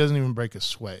 Yeah. Like, he doesn't even break a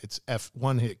sweat. It's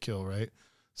one hit kill, right?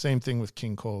 Same thing with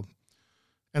King Cold.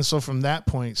 And so from that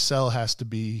point, Cell has to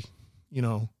be,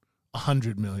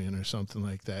 100 million or something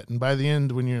like that. And by the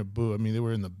end, when you're at Boo, I mean, they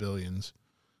were in the billions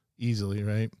easily,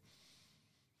 right?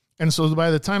 And so by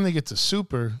the time they get to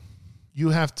Super, you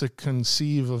have to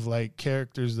conceive of, like,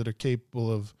 characters that are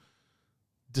capable of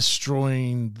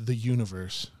destroying the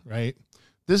universe, right?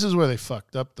 This is where they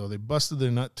fucked up, though. They busted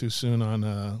their nut too soon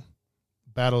on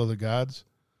Battle of the Gods.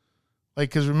 Like,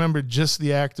 because remember, just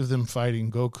the act of them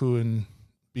fighting, Goku and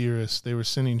Beerus, they were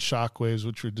sending shockwaves,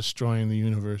 which were destroying the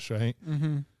universe, right?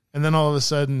 Mm-hmm. And then all of a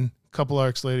sudden, a couple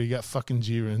arcs later, you got fucking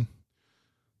Jiren,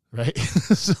 right?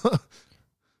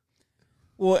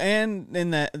 Well, and in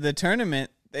the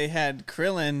tournament, they had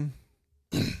Krillin,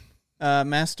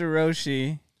 Master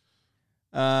Roshi.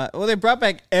 They brought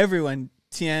back everyone.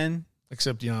 Tien.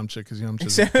 Except Yamcha, because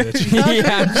Yamcha's a bitch.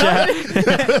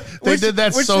 Yamcha. They did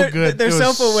that so good. They're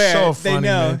self-aware. So funny,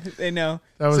 They know.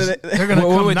 That was, So they're going to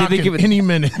come knocking any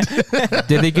minute.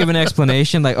 Did they give an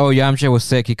explanation? Like, oh, Yamcha was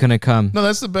sick. He couldn't come. No,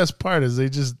 that's the best part is they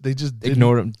just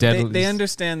Ignored him. Dead. They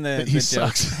understand the he joke.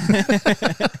 sucks.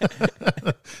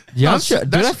 Yamcha,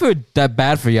 dude, I feel that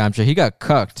bad for Yamcha. He got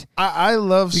cucked. I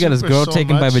love He got his Super girl so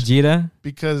taken by much Vegeta.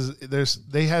 because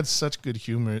they had such good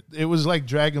humor. It was like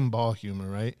Dragon Ball humor,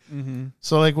 right? Mm-hmm.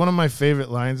 So like one of my favorite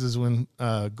lines is when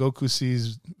Goku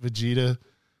sees Vegeta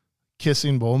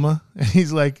kissing Bulma, and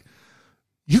he's like,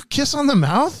 "You kiss on the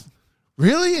mouth?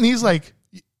 Really?" And he's like,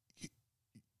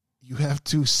 "You have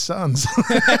 2 sons."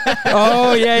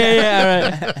 Oh, yeah,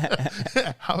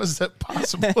 right. How is that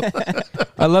possible?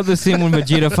 I love the scene when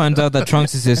Vegeta finds out that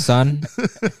Trunks is his son.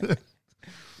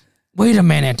 Wait a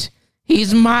minute.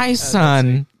 He's my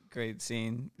son. Great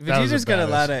scene. That was Vegeta's got a badass.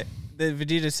 lot of the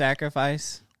Vegeta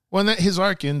sacrifice. Well, his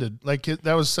arc ended. Like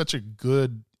that was such a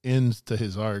good end to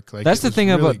his arc. Like That's it the was thing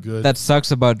really about good. that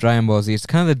sucks about Dragon Ball Z. It's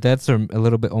kind of the deaths are a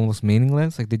little bit almost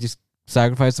meaningless. Like they just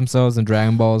sacrifice themselves and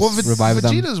Dragon Balls revive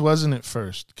them. Vegeta's wasn't at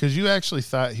first because you actually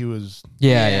thought he was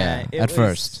Yeah. it At was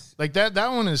first. like that.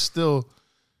 That one is still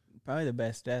probably the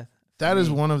best death. that is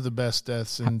one of the best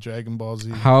deaths in Dragon Ball Z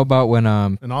How about when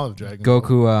and all of Dragon Ball.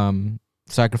 Goku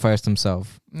sacrificed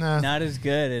himself? Nah, Not as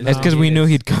good as That's because we knew Vegeta's.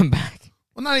 he'd come back.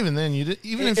 well, not even then. You did,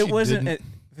 even if It you wasn't. didn't.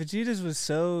 Vegeta's was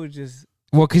so just.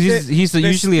 Well, because he's The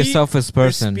usually a speech- selfless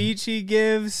person. The speech he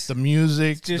gives, The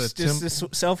music, just the this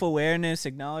self-awareness,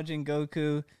 acknowledging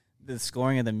Goku, the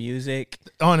scoring of the music.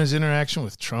 on his interaction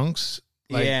with Trunks.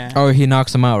 Like, Yeah, Oh, he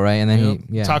knocks him out, right? And then you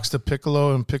know, he talks to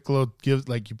Piccolo, and Piccolo gives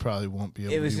like you probably won't be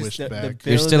able it to was be just wished the back.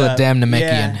 You're still a build-up. damn Namekian.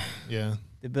 Yeah, Yeah,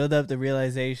 the build up, the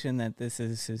realization that this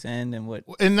is his end, and what.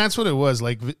 and that's what it was.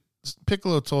 Like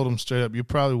Piccolo told him straight up, "You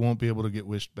probably won't be able to get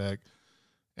wished back."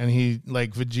 And he,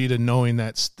 like Vegeta, knowing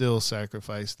that still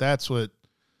sacrifice. That's what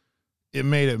it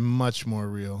made it much more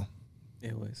real.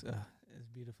 It was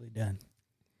beautifully done.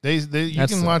 You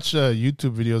That's can watch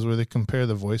YouTube videos where they compare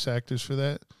the voice actors for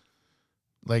that.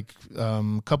 Like a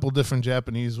couple different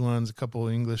Japanese ones, a couple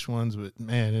English ones, but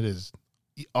man, it is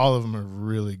all of them are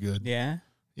really good. Yeah,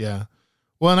 Yeah.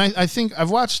 Well, and I think I've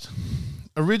watched.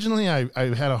 Originally, I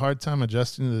had a hard time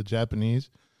adjusting to the Japanese,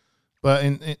 but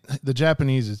the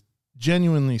Japanese is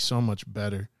genuinely so much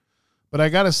better. But I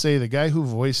gotta say, the guy who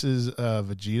voices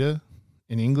Vegeta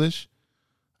in English,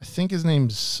 I think his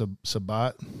name's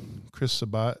Sabat, Chris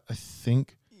Sabat. I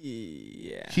think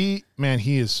yeah. he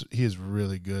is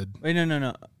really good. Wait,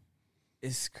 no.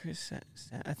 Is Chris?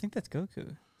 I think that's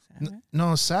Goku.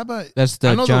 No, Sabat. That's I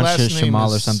the know the John last name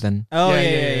Shamal or is- something. Oh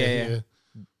yeah.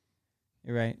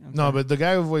 You're right. I'm No, sorry. but the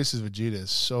guy who voices Vegeta is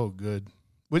so good.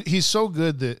 He's so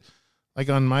good that, like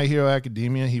on My Hero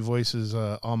Academia, he voices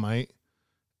All Might.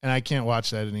 and I can't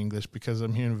watch that in English because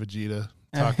I'm hearing Vegeta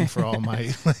talking for All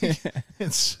Might. Like,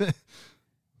 it's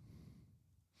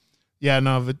yeah,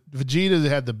 no, Vegeta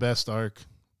had the best arc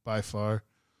by far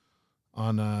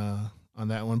on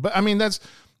that one. But I mean, that's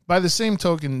by the same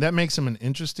token that makes him an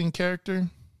interesting character.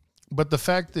 But the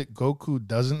fact that Goku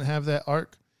doesn't have that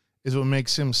arc is what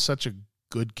makes him such a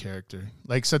good character,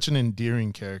 like such an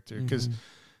endearing character, because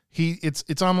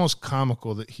it's almost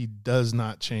comical that he does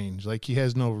not change. Like, he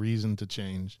has no reason to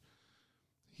change.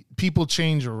 People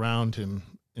change around him.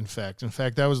 In fact,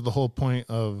 that was the whole point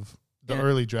of the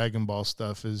early Dragon Ball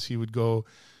stuff, is he would go,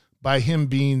 by him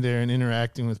being there and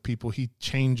interacting with people, he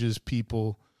changes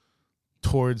people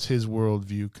towards his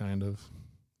worldview, kind of,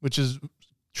 which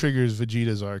triggers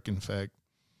Vegeta's arc, in fact.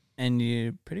 And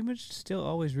you're pretty much still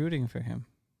always rooting for him.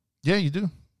 Yeah, you do.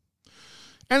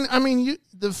 And, I mean,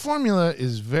 the formula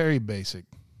is very basic.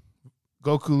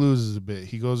 Goku loses a bit.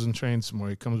 He goes and trains some more.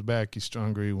 He comes back. He's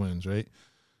stronger. He wins, right?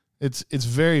 It's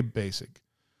very basic.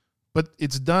 But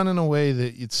it's done in a way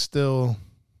that it's still,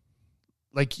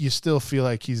 like, you still feel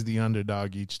like he's the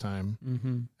underdog each time.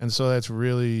 Mm-hmm. And so that's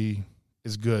really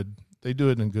is good. They do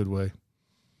it in a good way.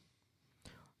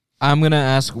 I'm going to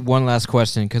ask one last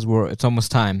question because it's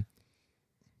almost time.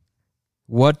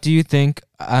 What do you think?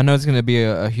 I know it's going to be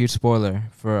a huge spoiler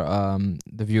for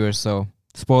the viewers, so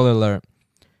spoiler alert.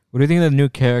 What do you think of the new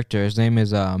character? His name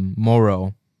is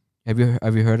Moro. Have you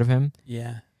heard of him?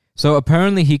 Yeah. So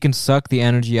apparently he can suck the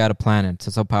energy out of planets.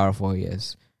 That's how powerful he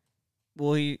is.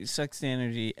 Well, he sucks the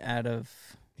energy out of...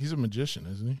 He's a magician,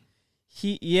 isn't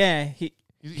he?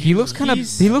 He looks kind of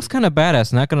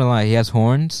badass, not going to lie. He has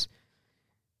horns.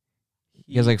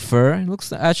 He has like fur. It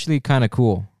looks actually kind of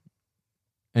cool.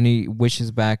 And he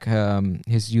wishes back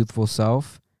his youthful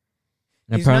self.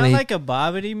 And he's not like a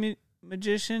Bobbity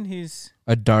magician. He's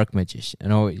a dark magician.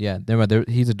 Oh yeah,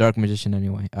 he's a dark magician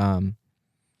anyway.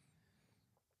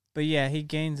 But yeah, he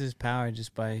gains his power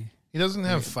just by. He doesn't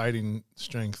have fighting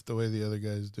strength the way the other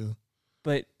guys do.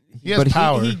 But he has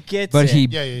power. He gets but it. He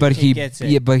gets it.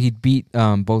 Yeah, but he beat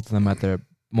both of them at their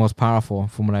most powerful,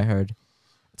 from what I heard.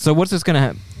 So what's this gonna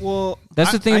happen? Well,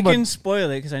 that's the thing. I can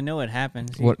spoil it because I know what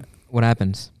happens. What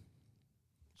happens?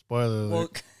 Spoiler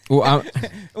alert.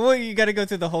 Well, you got to go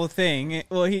through the whole thing.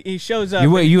 Well, he shows up.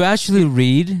 You actually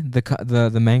read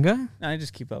the manga? No, I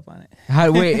just keep up on it.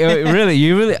 Really?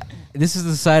 You really? This is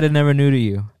the side I never knew to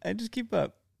you. I just keep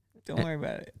up. Don't worry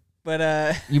about it.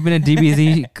 But you've been a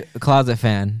DBZ closet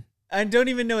fan. I don't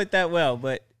even know it that well,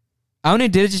 but I only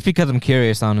did it just because I'm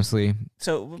curious, honestly.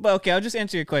 So, okay, I'll just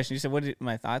answer your question. You said, what are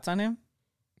my thoughts on him?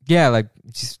 Yeah, like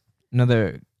just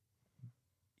another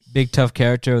big tough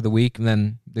character of the week, and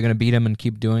then they're gonna beat him and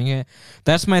keep doing it.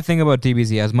 That's my thing about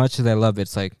DBZ. As much as I love it,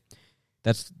 it's like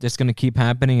that's just gonna keep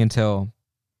happening until.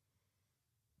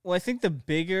 Well, I think the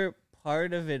bigger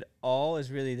part of it all is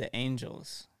really the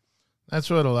angels. That's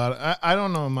what I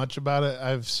don't know much about it.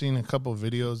 I've seen a couple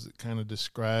videos that kind of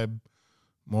describe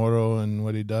Moro and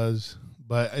what he does,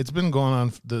 but it's been going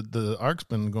on. The arc's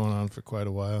been going on for quite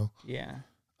a while. Yeah.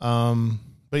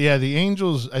 But yeah, the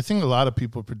Angels, I think a lot of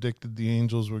people predicted the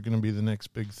Angels were going to be the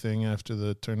next big thing after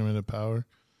the Tournament of Power.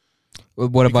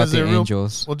 What about the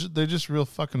Angels? They're just real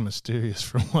fucking mysterious,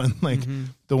 for one. Like,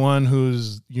 the one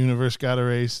whose universe got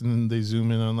erased, and then they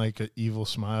zoom in on, like, an evil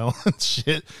smile and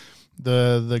shit.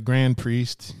 The Grand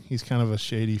Priest, he's kind of a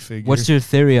shady figure. What's your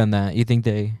theory on that? You think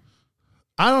they...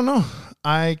 I don't know.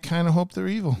 I kind of hope they're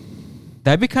evil.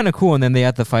 That'd be kind of cool, and then they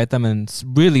have to fight them and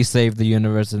really save the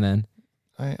universe, and then...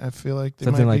 I feel like they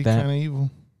something might like be that. Kind of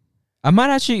evil. I might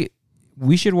actually...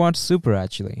 We should watch Super,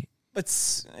 actually. But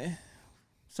some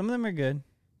of them are good.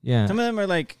 Yeah. Some of them are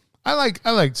like... I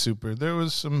liked Super. There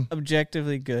was some...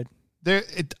 Objectively good.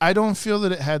 I don't feel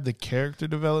that it had the character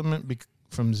development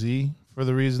from Z for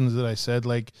the reasons that I said.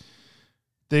 Like,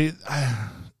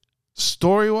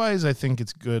 story-wise, I think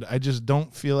it's good. I just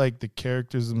don't feel like the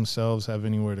characters themselves have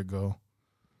anywhere to go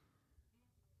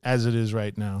as it is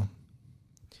right now.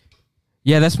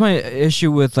 Yeah, that's my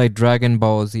issue with like Dragon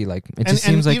Ball Z. Like, it just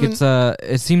seems like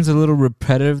it seems a little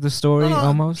repetitive, the story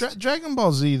almost. Dragon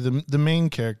Ball Z, the main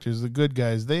characters, the good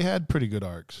guys, they had pretty good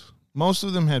arcs. Most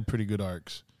of them had pretty good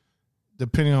arcs,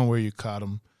 depending on where you caught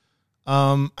them.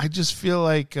 I just feel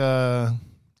like,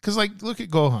 because like, look at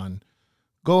Gohan.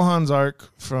 Gohan's arc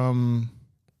from...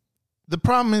 The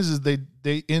problem is they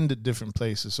end at different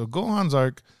places. So Gohan's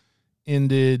arc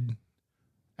ended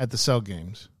at the Cell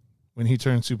Games when he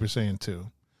turned Super Saiyan 2.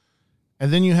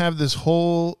 And then you have this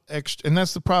whole extra... And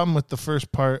that's the problem with the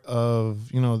first part of,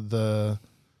 the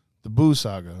Buu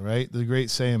saga, right? The Great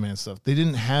Saiyaman stuff. They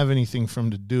didn't have anything for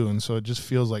him to do, and so it just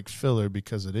feels like filler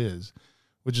because it is.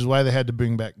 which is why they had to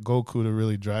bring back Goku to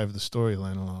really drive the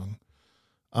storyline along.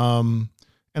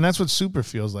 And that's what Super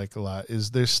feels like a lot,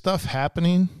 is there's stuff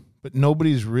happening, but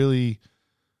nobody's really,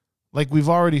 like, we've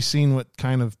already seen what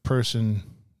kind of person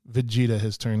Vegeta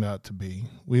has turned out to be.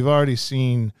 We've already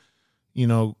seen, you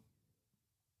know,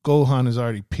 Gohan has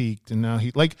already peaked, and now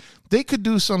they could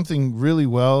do something really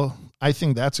well. I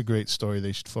think that's a great story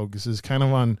they should focus, is kind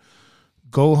of on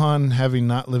Gohan having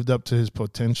not lived up to his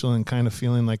potential and kind of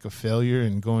feeling like a failure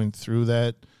and going through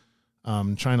that,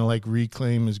 trying to like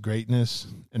reclaim his greatness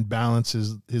and balance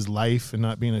his life and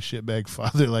not being a shitbag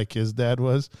father like his dad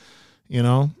was, you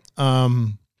know?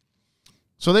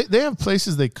 So they have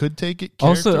places they could take it.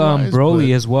 Also,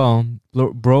 Broly as well.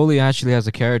 Broly actually has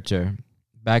a character.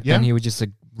 Back then, he was just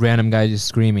a random guy just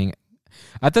screaming.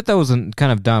 I thought that was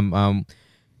kind of dumb.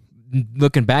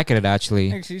 Looking back at it,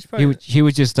 actually, he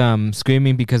was just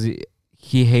screaming because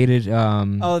he hated.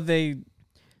 I'm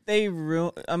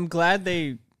glad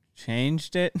they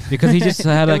changed it because he just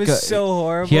had it was so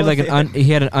horrible. He had like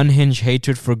he had an unhinged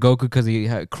hatred for Goku because he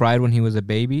cried when he was a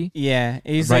baby. Yeah,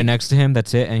 he's right next to him.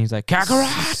 That's it, and he's like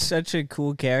Kakarot. Such a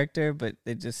cool character, but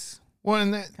they just.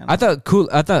 I thought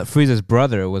Frieza's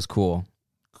brother was cool.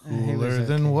 Cooler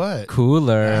than what?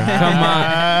 Cooler. Come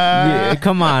on.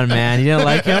 Come on, man. You didn't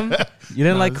like him? You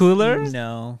didn't like Cooler?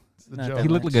 No. He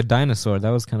looked like a dinosaur.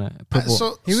 That was kind of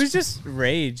purple. He was just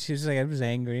rage. He was like, I was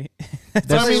angry.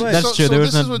 That's true.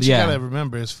 This is what you gotta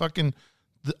remember is fucking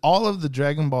all of the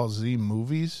Dragon Ball Z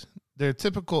movies, they're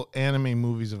typical anime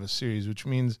movies of a series, which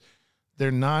means they're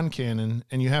non-canon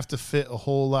and you have to fit a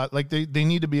whole lot. Like they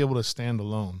need to be able to stand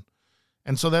alone.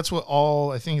 And so that's what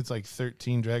I think it's like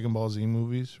 13 Dragon Ball Z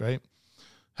movies, right?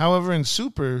 However, in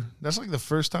Super, that's like the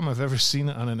first time I've ever seen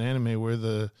it on an anime where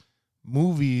the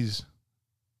movies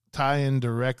tie in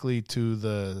directly to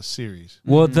the series.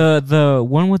 Well, the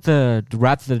one with the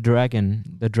Wrath of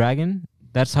the Dragon,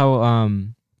 that's how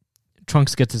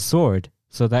Trunks gets his sword.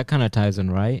 So that kind of ties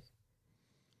in, right?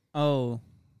 Oh.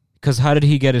 Because how did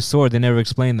he get his sword? They never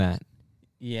explained that.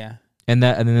 Yeah. And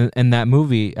that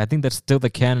movie, I think that's still the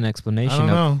canon explanation. I don't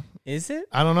know. Is it?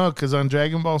 I don't know, because on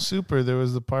Dragon Ball Super, there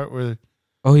was the part where...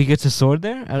 Oh, he gets a sword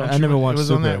there? I never watched Super. It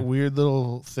was on that weird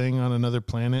little thing on another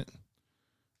planet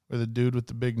where the dude with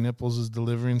the big nipples is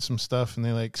delivering some stuff, and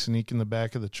they like sneak in the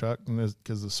back of the truck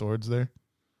because the sword's there.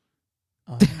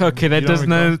 Okay, that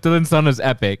doesn't sound as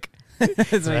epic.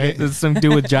 Right? There's some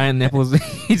dude with giant nipples.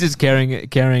 He's just carrying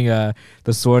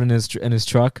the sword in his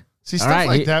truck. See, stuff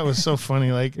like that was so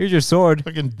funny. Like, here's your sword.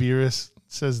 Fucking Beerus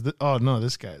says, "Oh no,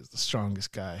 this guy is the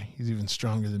strongest guy. He's even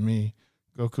stronger than me."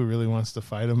 Goku really wants to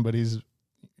fight him, but he's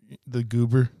the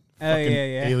goober. Fucking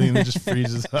alien that just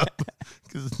freezes up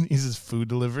because he's his food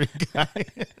delivery guy.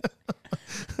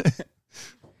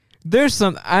 There's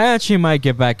some. I actually might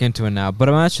get back into it now, but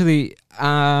I'm actually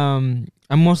I'm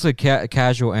mostly a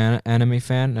casual anime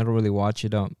fan. I don't really watch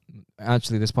it.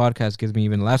 Actually, this podcast gives me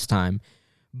even less time.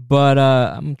 But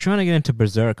I'm trying to get into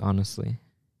Berserk, honestly.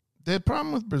 The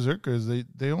problem with Berserker is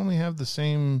they only have the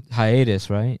same... hiatus,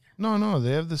 right? No,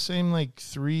 they have the same, like,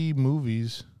 3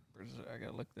 movies. I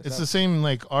gotta look this It's up. the same,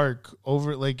 like, arc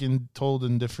over, like, told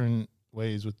in different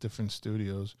ways with different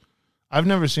studios. I've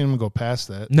never seen them go past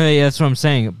that. No, yeah, that's what I'm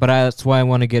saying. But that's why I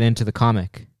want to get into the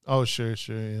comic. Oh, sure,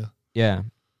 yeah. Yeah.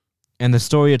 And the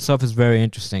story itself is very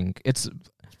interesting. It's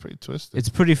pretty twisted. It's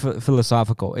pretty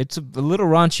philosophical. It's a little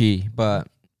raunchy, but...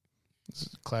 This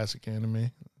is classic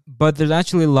anime. But there's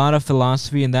actually a lot of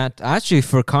philosophy in that. Actually,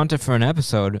 for content for an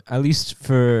episode, at least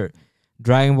for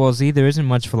Dragon Ball Z, there isn't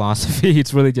much philosophy.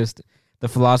 It's really just the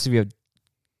philosophy of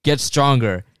get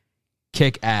stronger,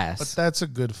 kick ass. But that's a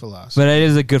good philosophy. But it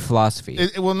is a good philosophy.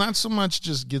 Well, not so much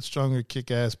just get stronger,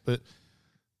 kick ass, but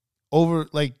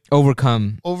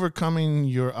overcoming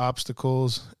your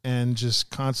obstacles and just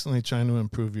constantly trying to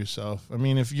improve yourself. I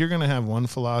mean, if you're going to have one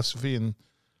philosophy, and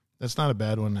that's not a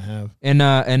bad one to have. In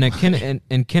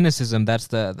Kinesicism, that's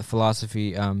the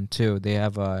philosophy too. They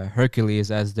have Hercules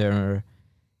as their,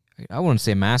 I wouldn't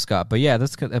say mascot, but yeah,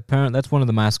 that's one of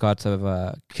the mascots of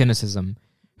Kinesicism.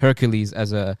 Hercules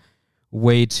as a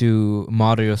way to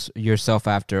model yourself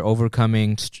after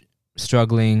overcoming,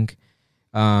 struggling,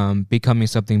 becoming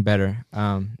something better.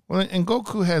 Well, and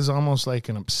Goku has almost like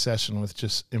an obsession with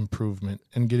just improvement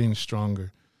and getting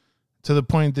stronger, to the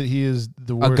point that he is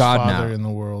the worst father in the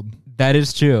world. That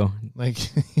is true. Like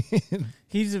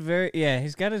he's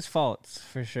he's got his faults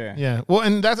for sure. Yeah. Well,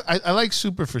 and that's I like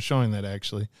Super for showing that,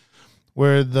 actually,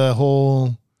 where the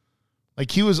whole, like,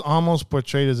 he was almost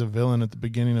portrayed as a villain at the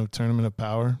beginning of Tournament of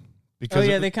Power. Because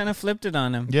they kind of flipped it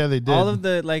on him. Yeah, they did. All of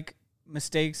the, like,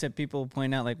 mistakes that people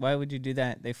point out, like, why would you do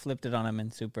that? They flipped it on him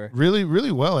in Super. Really,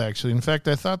 really well, actually. In fact,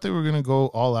 I thought they were going to go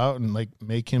all out and like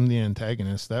make him the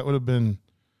antagonist. That would have been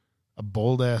a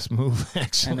bold ass move,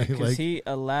 actually. Because Like, he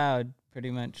allowed pretty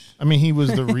much. I mean, he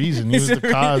was the reason. He was the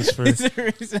cause for. He's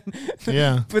the reason.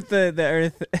 Yeah. Put the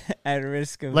Earth at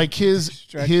risk of Like his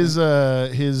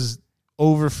destruction.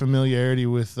 over familiarity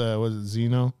with was it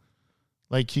Xeno?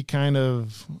 Like he kind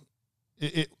of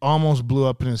it almost blew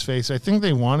up in his face. I think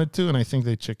they wanted to, and I think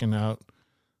they chickened out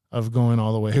of going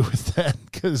all the way with that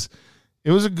because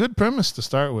it was a good premise to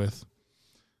start with.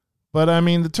 But I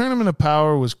mean, the Tournament of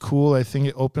Power was cool. I think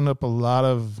it opened up a lot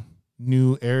of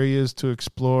new areas to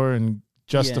explore and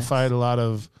justified a lot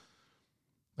of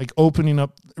like opening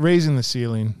up, raising the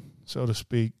ceiling, so to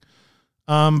speak.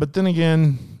 But then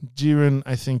again, Jiren,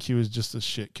 I think he was just a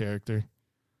shit character.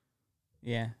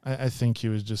 Yeah. I think he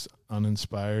was just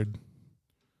uninspired.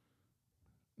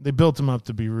 They built him up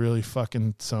to be really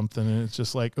fucking something, and it's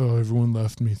just like, oh, everyone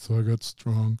left me, so I got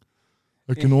strong.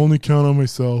 I can only count on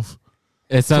myself.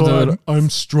 It sounds a little I'm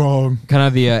strong. kind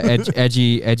of the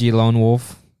edgy lone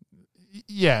wolf,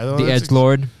 Yeah, the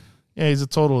edgelord. Yeah, he's a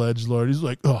total edgelord. He's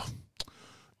like, oh,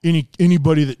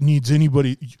 anybody that needs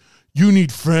anybody, you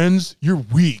need friends. You're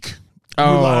weak. You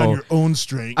rely on your own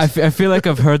strength. I feel like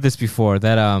I've heard this before.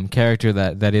 That character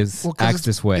that acts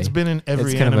this way. It's been in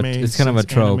every It's kind anime. it's kind of a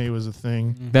trope. Anime was a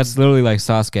thing. That's literally like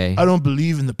Sasuke. I don't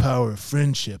believe in the power of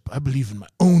friendship. I believe in my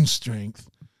own strength.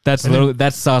 That's and literally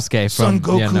that's Sasuke Son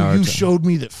from Goku, Naruto. you showed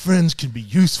me that friends can be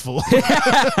useful.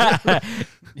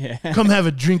 Yeah. Come have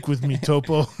a drink with me,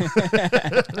 Topo.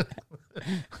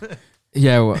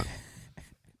 Yeah. Well.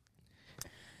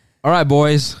 All right,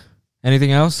 boys.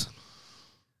 Anything else?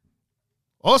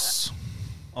 Us.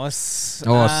 Us.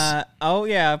 Us. Oh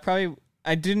yeah,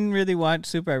 I didn't really watch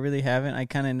Super. I really haven't. I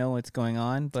kind of know what's going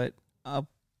on, but I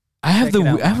have check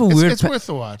it out. It's worth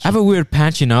a watch. I have a weird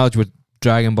patchy knowledge with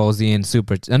Dragon Ball Z and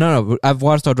Super. No, I've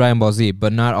watched all Dragon Ball Z,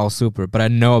 but not all Super. But I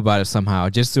know about it somehow,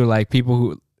 just through like people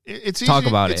who It's talk easier,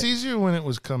 about it's it. easier when it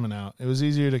was coming out. It was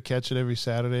easier to catch it every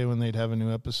Saturday when they'd have a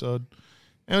new episode.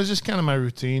 And it was just kind of my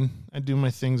routine. I'd do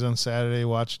my things on Saturday,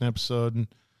 watch an episode, and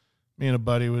me and a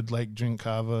buddy would like drink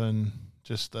kava and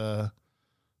just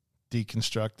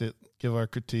deconstruct it, give our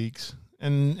critiques.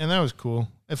 And that was cool.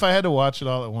 If I had to watch it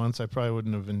all at once, I probably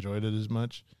wouldn't have enjoyed it as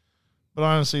much. But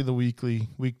honestly, the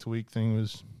week-to-week thing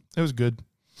was good.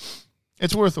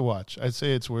 It's worth a watch. I'd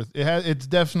say it's worth it. It's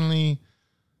definitely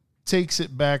takes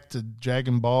it back to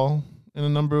Dragon Ball in a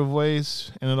number of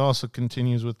ways, and it also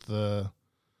continues with the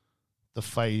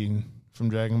fighting from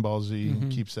Dragon Ball Z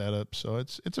and keeps that up. So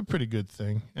it's a pretty good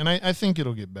thing, and I think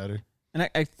it'll get better. and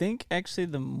I think actually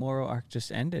the Moro arc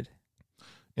just ended.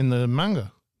 In the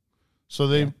manga. So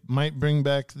they might bring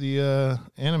back the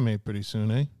anime pretty soon,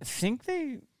 eh? I think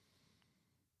they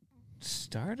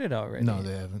started already. No,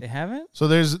 they haven't. They haven't? So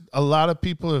there's a lot of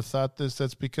people who have thought this.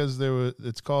 That's because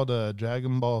it's called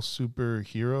Dragon Ball Super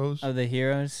Heroes. Of the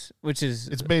heroes, which is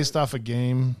It's based off a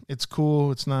game. It's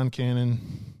cool. It's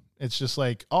non-canon. It's just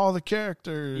like all the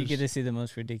characters. you get to see the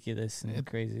most ridiculous and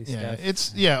crazy stuff.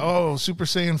 Super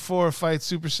Saiyan 4 fights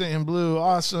Super Saiyan Blue.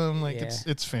 Awesome. Like Yeah.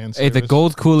 it's fan Hey, the service.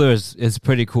 gold cooler is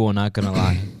pretty cool. Not gonna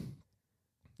lie.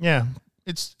 Yeah.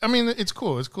 It's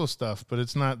cool. It's cool stuff, but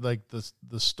it's not like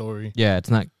the story. Yeah,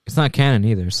 it's not canon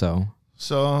either. So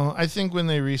So I think when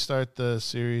they restart the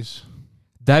series,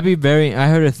 that'd be very. I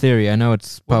heard a theory. I know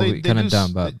it's well, probably they kind of do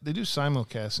dumb, but they do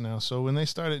simulcast now. So when they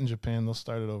start it in Japan, they'll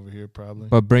start it over here probably.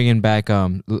 bringing back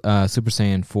Super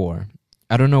Saiyan 4.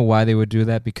 I don't know why they would do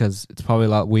that because it's probably a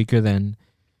lot weaker than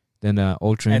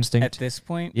Ultra Instinct. At this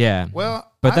point? Yeah. Well,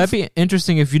 But that'd be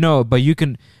interesting if you know. But you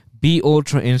can be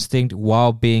Ultra Instinct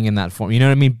while being in that form. You know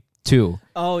what I mean? Too.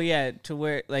 Oh, yeah, to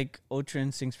where, like, Ultra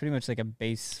Instinct's pretty much like a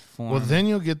base form. well, then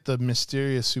you'll get the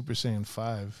mysterious Super Saiyan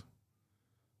 5.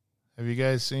 Have you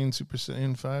guys seen Super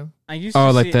Saiyan 5? I used Oh,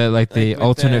 to like see the it, the with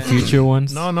alternate future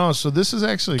ones. No. So this is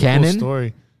actually a Canon? cool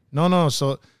story. No.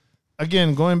 So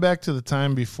again, going back to the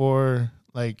time before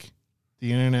like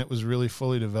the internet was really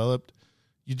fully developed,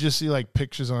 you just see like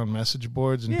pictures on message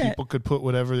boards, and Yeah. people could put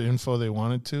whatever the info they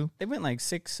wanted to. They went like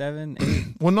 6, 7, 8.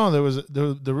 Well, no, there was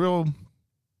the real.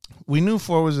 We knew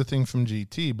 4 was a thing from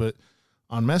GT, but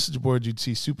on message boards you'd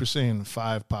see Super Saiyan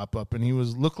 5 pop up, and he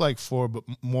looked like 4 but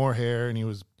more hair, and he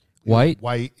was White?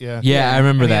 White, yeah. Yeah, I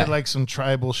remember And he that. had like some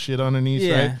tribal shit underneath,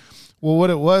 Yeah. right? Well, what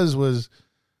it was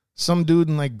some dude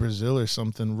in like Brazil or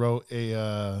something wrote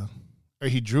or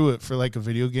he drew it for like a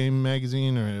video game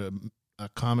magazine or a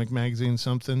comic magazine,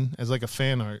 something as like a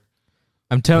fan art.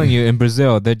 I'm telling you, in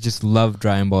Brazil, they just love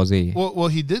Dragon Ball Z. Well,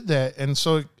 he did that, and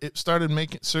so it started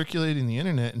circulating the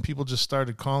internet, and people just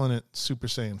started calling it Super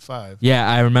Saiyan 5. Yeah,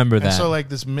 I remember that. And so, like,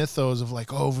 this mythos of,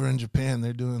 like, over in Japan,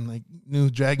 they're doing, like, new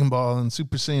Dragon Ball and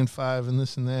Super Saiyan 5 and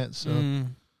this and that. So,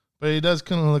 But he does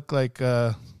kind of look like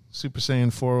Super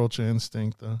Saiyan 4 Ultra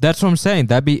Instinct, though. That's what I'm saying.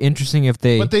 That'd be interesting if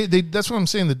they... But they that's what I'm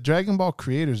saying. The Dragon Ball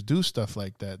creators do stuff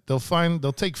like that.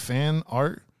 They'll take fan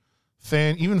art,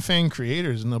 even fan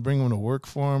creators, and they'll bring them to work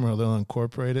for them, or they'll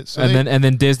incorporate it. So and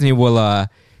then Disney will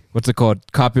what's it called?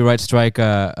 Copyright strike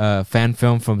a fan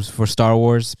film for Star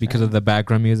Wars because of the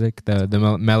background music,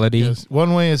 the melody. Yes.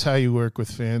 One way is how you work with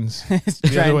fans.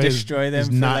 Try and destroy them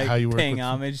for not like how you work paying with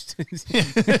homage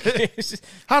to.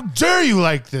 How dare you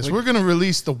like this? We're going to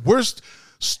release the worst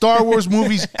Star Wars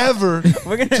movies ever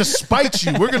to spite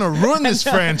you. We're going to ruin this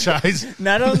franchise.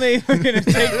 Not only we're going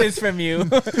to take this from you,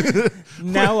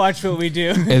 now watch what we do.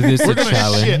 Is this We're a going to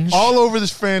challenge? shit all over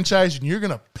this franchise, and you're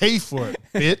going to pay for it,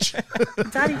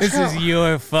 bitch. This is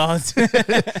your fault.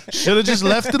 Should have just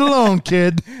left it alone,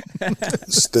 kid.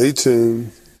 Stay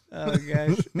tuned. Oh,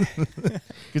 gosh.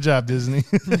 Good job, Disney.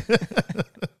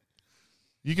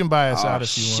 You can buy us out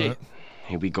if you want.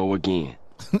 Here we go again.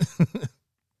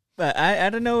 But I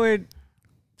don't know where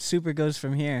Super goes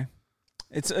from here.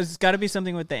 It's got to be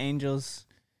something with the angels.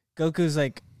 Goku's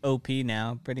like OP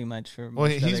now, pretty much for Well,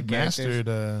 most he's other characters.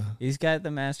 mastered He's got the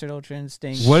mastered Ultra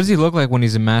Instinct. What does he look like when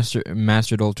he's a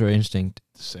mastered Ultra Instinct?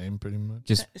 the same, pretty much.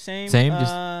 Just Same.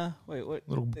 Wait, what? A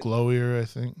little glowier, I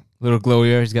think. a little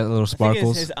glowier. He's got little I think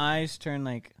sparkles. his eyes turn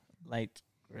like light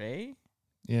gray.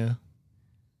 Yeah.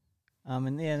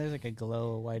 And yeah, there's like a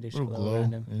glow, a whitish Little glow glow.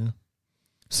 around him. Yeah.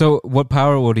 So what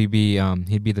power would he be?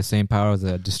 He'd be the same power as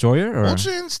a destroyer, or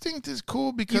Ultra Instinct is cool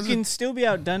You because can still be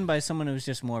outdone by someone who's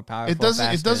just more powerful. it doesn't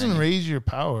faster than you. raise your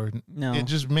power. No. It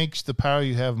just makes the power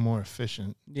you have more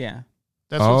efficient. Yeah.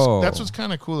 That's what's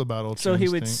kind of cool about Ultra So he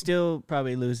Instinct. would still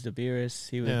probably lose to Beerus.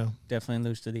 He would Yeah. definitely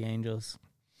lose to the Angels.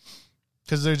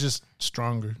 Because they're just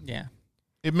stronger. Yeah.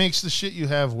 It makes the shit you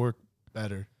have work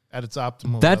better at its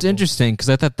optimal that's level. interesting because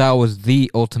I thought that was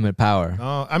the ultimate power.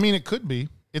 I mean, it could be.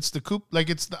 It's the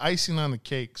it's the icing on the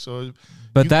cake. So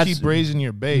But you that's keep raising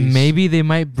your base. maybe they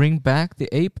might bring back the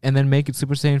ape and then make it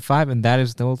Super Saiyan 5, and that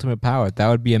is the ultimate power. That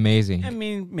would be amazing. I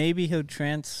mean, maybe he'll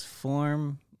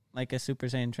transform like a Super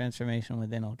Saiyan transformation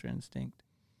within Ultra Instinct.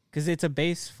 Because it's a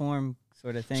base form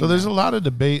sort of thing. So there's a now. lot of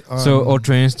debate on... So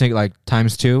Ultra Instinct like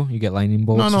 ×2, you get lightning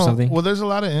bolts or something. Well, there's a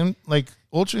lot of...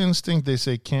 Ultra Instinct, they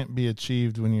say, can't be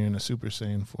achieved when you're in a Super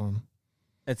Saiyan form.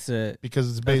 It's a Because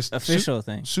it's based... official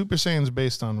thing. Super Saiyan's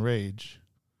based on rage.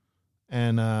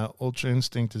 And Ultra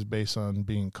Instinct is based on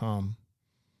being calm.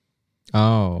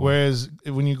 Oh. Whereas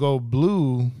when you go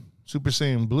blue, Super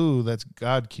Saiyan Blue, that's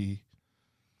God Key.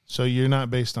 So you're not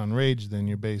based on rage, then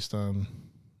you're based on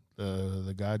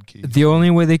the God Key. The only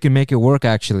way they can make it work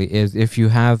actually is if you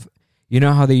have, you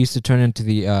know how they used to turn into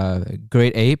the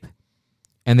Great Ape,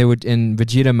 and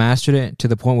Vegeta mastered it to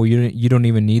the point where you don't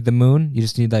even need the moon. You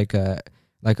just need like a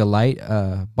light,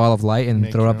 ball of light, and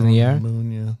Make throw it up your in the own air.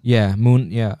 Moon, yeah.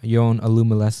 Yeah, your own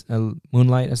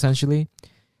moonlight essentially.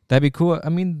 That'd be cool. I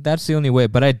mean, that's the only way,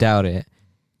 but I doubt it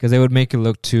because they would make it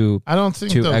look too. I don't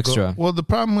think too they'll extra. Well, the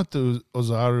problem with the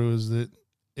Ozaru is that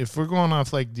if we're going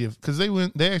off like because they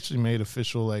actually made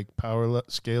official like power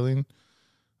scaling,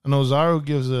 an Ozaru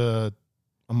gives a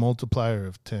multiplier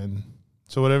of 10.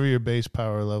 So whatever your base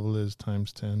power level is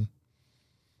times 10.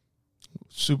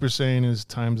 Super Saiyan is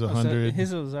times 100. So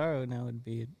his Ozaru now would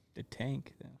be the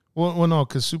tank. Though. Well, no,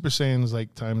 because Super Saiyan is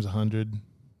like times 100.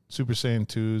 Super Saiyan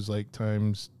 2 is like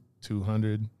times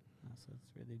 200. So it's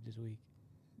really just weak.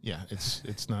 Yeah,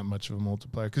 it's not much of a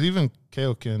multiplier because even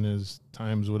Kaioken is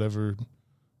times whatever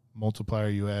multiplier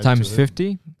you add Times to it.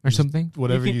 50 or Just something.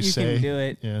 Whatever you say. You can do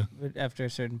it, Yeah, but after a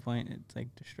certain point, it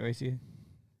like destroys you.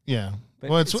 yeah. But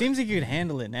Well, it it's seems like you could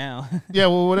handle it now. yeah.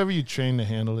 Well, whatever you train to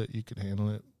handle it, you could handle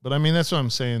it. But I mean, that's what I'm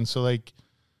saying. So like,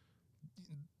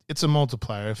 it's a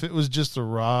multiplier. If it was just a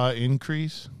raw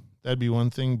increase, that'd be one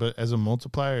thing. But as a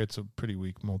multiplier, it's a pretty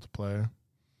weak multiplier.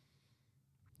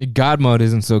 God mode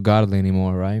isn't so godly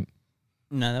anymore, right?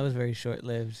 No, that was very short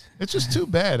lived. It's just too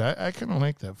bad. I kind of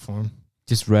like that form.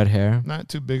 Just red hair. Not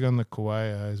too big on the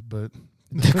kawaii eyes, but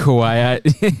The kawaii.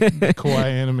 the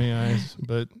kawaii anime eyes.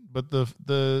 But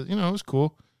the it was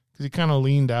cool because he kind of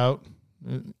leaned out.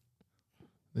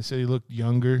 They said he looked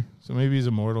younger, so maybe he's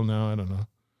immortal now. I don't know.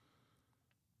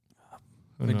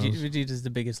 Who knows? Vegeta's the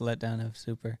biggest letdown of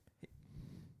Super.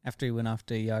 After he went off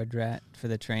to Yard Rat for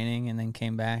the training and then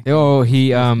came back Oh, he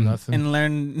Nothing. and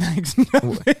learned like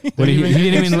nothing. What he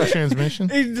didn't even the transmission.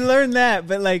 He learned that,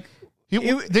 but like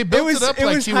They built it up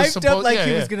like he was hyped supposed. up like yeah,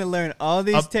 he yeah. was gonna learn all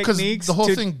these techniques. The whole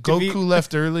to- thing, to Goku be-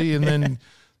 left early, and then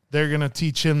they're gonna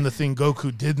teach him the thing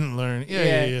Goku didn't learn.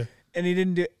 Yeah. And he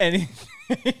didn't do anything.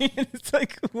 It's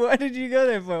like, why did you go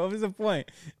there for? What was the point?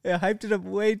 They hyped it up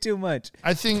way too much.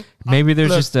 I think Maybe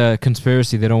there's just a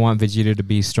conspiracy. They don't want Vegeta to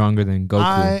be stronger than Goku.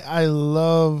 I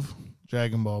love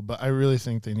Dragon Ball, but I really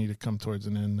think they need to come towards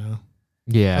an end now.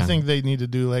 Yeah. I think they need to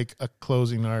do like a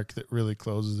closing arc that really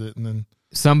closes it, and then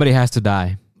Somebody has to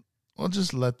die. well,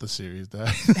 just let the series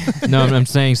die. No, I'm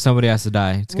saying somebody has to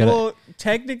die. It's gotta, Well,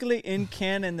 technically in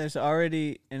canon, there's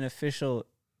already an official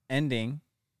ending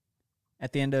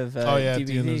at the end of oh yeah, DBZ. at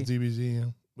the end of DBZ yeah,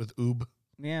 with Oob.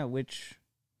 Yeah, which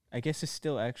I guess is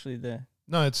still actually the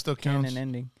No, it still counts canon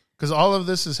ending. because all of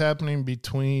this is happening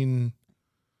between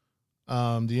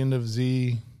the end of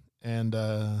Z and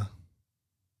the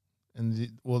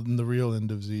real end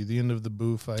of Z, the end of the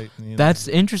Boo fight. And the end that's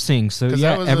of, interesting. So 'Cause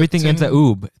that yeah, was a everything ends at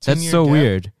Oob. That's 10-year so gap.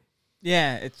 weird.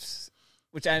 Yeah, it's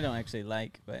which I don't actually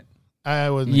like, but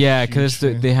I wasn't. Yeah, because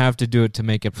because they have to do it to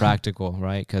make it practical,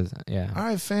 right? Because yeah. all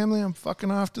right, family, I'm fucking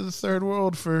off to the third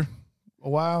world for a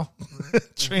while,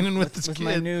 training with this with kid.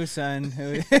 my new son,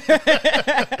 who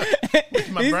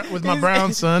with my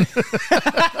brown son.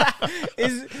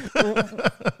 is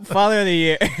father of the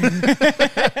year.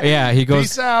 Yeah, he goes.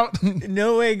 Peace out.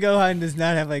 No way, Gohan does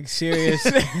not have like serious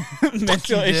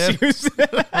mental he did. issues.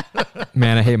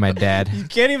 Man, I hate my dad. You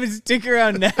can't even stick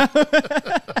around now.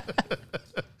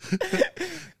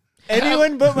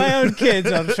 Anyone but my own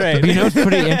kids, I'm straight. But you know what's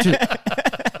pretty interesting?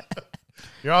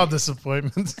 You're all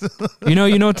disappointments. You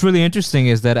know what's really interesting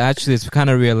is that actually it's kind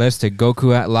of realistic.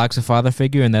 Goku lacks a father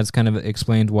figure, and that's kind of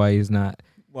explained why he's not.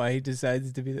 Why he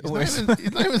decides to be the He's worst. not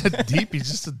even that deep. He's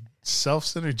just a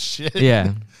self-centered shit.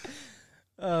 Yeah,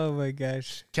 Oh my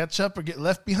gosh. Catch up or get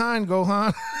left behind,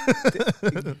 Gohan.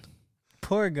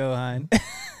 Poor Gohan.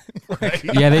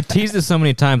 yeah. They teased it so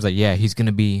many times. Like, yeah, he's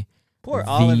gonna be. Poor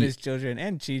all of The- his children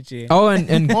and Chi-Chi. Oh,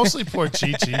 and Mostly poor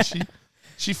Chi-Chi.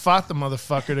 She fought the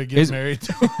motherfucker to get Is- married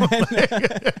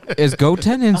to. is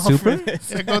Goten in All Super? for this.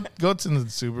 Yeah, Goten's in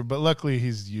Super, but luckily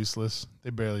he's useless.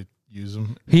 They barely use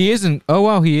him. He isn't. Oh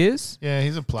wow, he is. Yeah,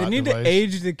 he's a plot They need device. to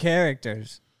age the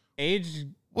characters. Age.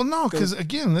 Well, no, because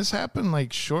again, this happened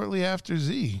like shortly after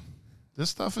Z.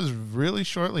 This stuff is really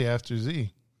shortly after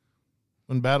Z,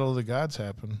 when Battle of the Gods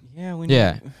happened. Yeah.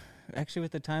 Yeah. Actually,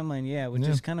 with the timeline, yeah, which Yeah.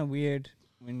 is kind of weird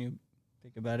when you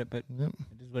think about it, but Yep.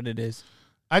 it is what it is.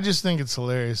 I just think it's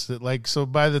hilarious that like so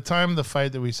by the time the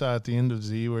fight that we saw at the end of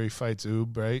Z where he fights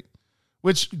Oob, right?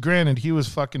 Which granted he was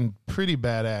fucking pretty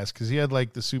badass because he had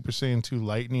like the Super Saiyan 2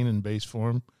 lightning in base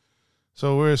form.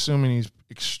 So we're assuming he's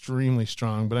extremely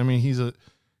strong, but I mean he's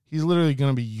literally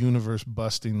gonna be universe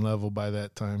busting level by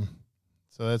that time.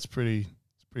 So that's pretty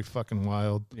fucking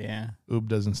wild. Yeah. Oob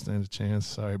doesn't stand a chance.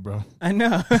 Sorry, bro. I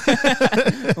know.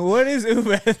 What is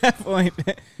Uber at that point?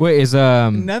 Wait,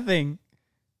 Nothing.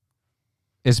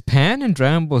 is Pan in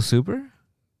Dragon Ball Super?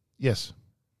 Yes.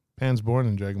 Pan's born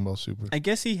in Dragon Ball Super. I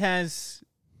guess he has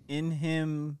in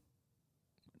him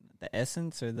the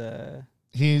essence or the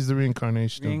He's the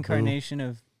reincarnation. reincarnation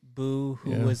of Boo,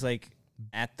 who Yeah. was like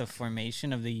at the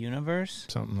formation of the universe.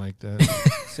 Something like that.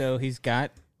 So he's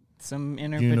got some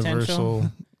inner potential.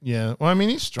 Universal. Yeah. Well, I mean,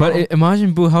 he's strong. But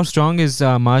Majin Buu, how strong is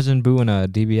Majin Buu in a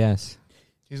DBS?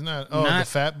 He's not. Oh, the Not-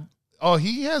 fat. Oh,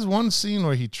 he has one scene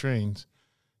where he trains,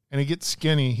 and he gets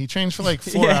skinny. He trains for like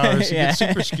 4 hours. He gets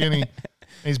super skinny. And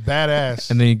he's badass.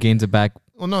 And then he gains it back.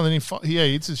 well, no, then he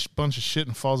eats a bunch of shit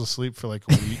and falls asleep for like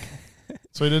a week.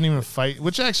 So he doesn't even fight.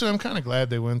 Which actually, I'm kind of glad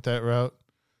they went that route.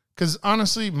 Because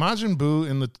honestly, Majin Buu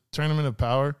in the Tournament of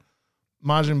Power,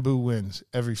 Majin Buu wins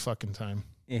every fucking time.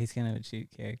 Yeah, he's kind of a cheap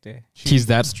character. He's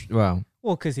that wow.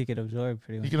 Well, because he could absorb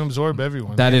pretty He much. can absorb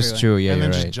everyone. That is Everyone. true. Yeah, and you're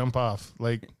then right. just jump off.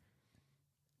 Like,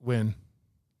 win.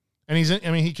 And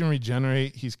he can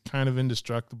regenerate. He's kind of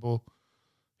indestructible.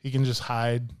 He can just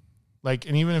hide. Like,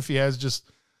 and even if he has just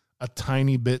a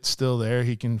tiny bit still there,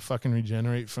 he can fucking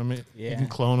regenerate from it. He Yeah. can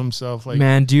clone himself. Like,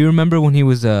 Man, do you remember when he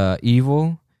was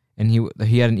evil and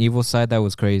he had an evil side that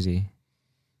was crazy?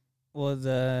 Well,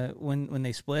 when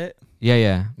they split,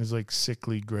 Yeah. his like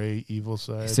sickly gray evil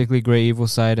side. Sickly gray evil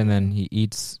side, and then he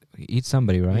eats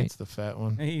somebody, right? It's the fat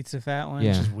one. he eats a fat one.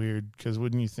 Yeah. Which is weird because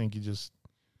wouldn't you think he just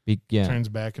Yeah. turns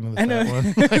back into the I know.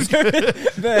 fat one?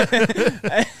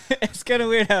 It's kind of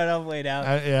weird how it all played out.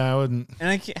 I wouldn't.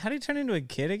 And how do you turn into a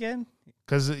kid again?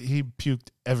 Because he puked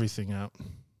everything out.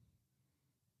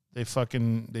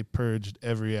 They purged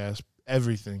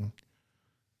everything.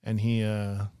 And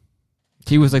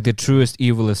He was like the truest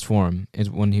evilest form is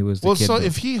when he was the well, kid. so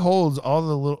if he holds all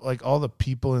the little, like all the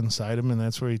people inside him and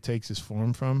that's where he takes his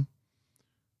form from,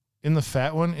 In the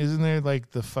fat one, isn't there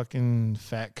like the fucking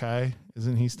fat Kai?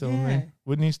 Isn't he still in there?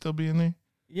 Wouldn't he still be in there?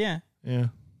 Yeah. Yeah.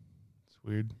 It's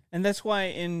weird. And that's why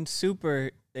in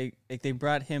Super they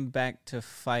brought him back to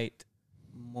fight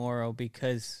Moro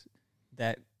because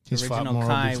that He's fought original Moro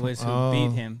Kai before. was who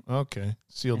beat him. Okay.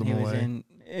 Sealed And him he was away.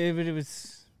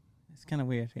 it's kind of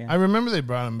weird. Yeah. I remember they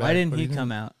brought him back. Why didn't but he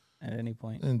come out at any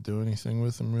point? Didn't do anything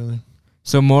with him, really.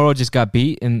 So Moro just got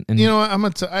beat, and You know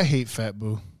what? I hate Fat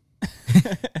Boo.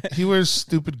 He wears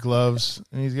stupid gloves,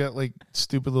 and he's got like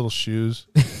stupid little shoes.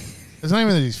 It's not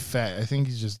even that he's fat. I think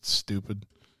he's just stupid.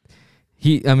 all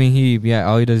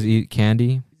he does is eat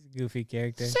candy. Goofy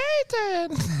character.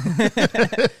 Satan.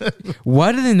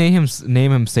 Why did they name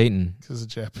him Satan? Because the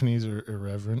Japanese are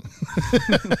irreverent.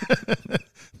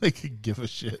 They could give a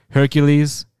shit.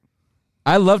 Hercules.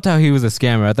 I loved how he was a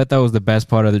scammer. I thought that was the best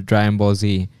part of the Dragon Ball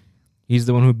Z. He's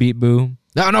the one who beat Boo.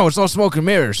 No, it's all smoke and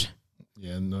mirrors.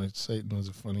 Yeah, no, Satan was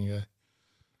a funny guy.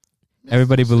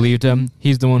 Everybody believed him.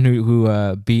 He's the one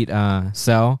who beat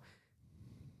Cell.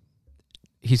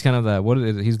 He's kind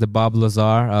of he's the Bob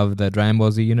Lazar of the Dragon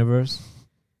Ball Z universe.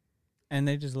 And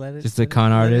they just let it. Just a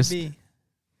con artist. Be.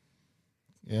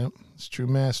 Yeah, it's true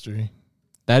mastery.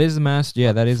 That is the master.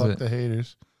 Yeah, that is Fuck it. the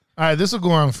haters. All right, this will go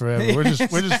on forever. We're just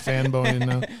fanboying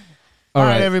now. All All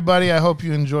right, right. everybody. I hope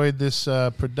you enjoyed this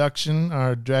production,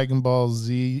 our Dragon Ball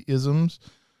Z isms.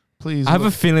 Please, I have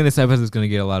a feeling this episode is going to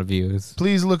get a lot of views.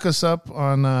 please look us up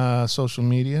on social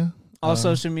media. All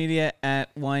social media at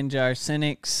Wine Jar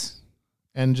Cynics,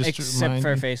 And just to except remind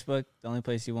for you, Facebook, the only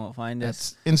place you won't find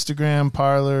us. that's Instagram,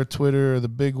 Parler, Twitter, are the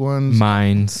big ones.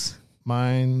 Minds.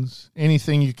 Minds,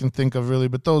 anything you can think of, really.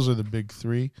 But those are the big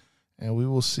three. And we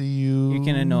will see you. You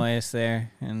can annoy us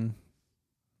there, and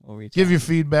we'll reach Give out. your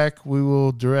feedback. We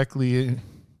will directly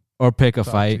Or pick a talk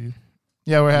to fight. you.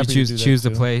 Yeah, we're You happy to do that choose the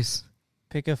too. place.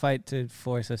 Pick a fight to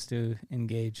force us to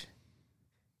engage.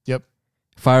 Yep.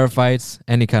 Firefights,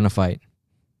 any kind of fight.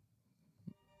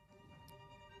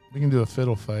 We can do a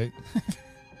fiddle fight.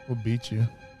 We'll beat you.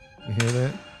 You hear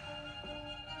that?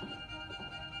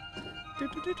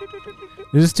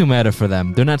 This is too meta for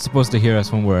them. They're not supposed to hear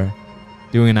us when we're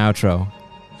doing an outro.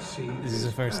 This is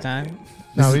the first time.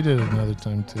 No, we did it another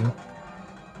time too.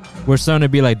 We're starting to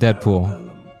be like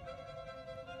Deadpool.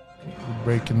 We're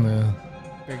breaking the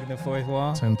Breaking the fourth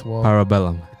wall. 10th wall.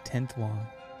 Parabellum. The 10th wall.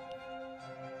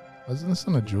 Wasn't this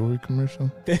in a jewelry commercial?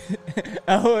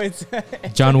 Oh, it's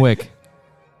John Wick.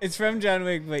 it's from John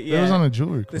Wick, but It was on yeah, a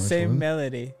jewelry the commercial. same wasn't it?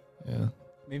 melody. Yeah,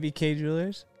 Maybe K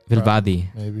Jewelers.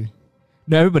 Vilvadi. maybe.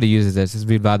 No, everybody uses this. It's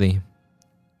Vilvadi.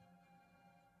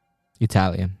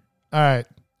 Italian. All right.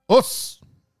 Os.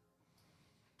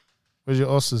 Where's your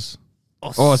osses?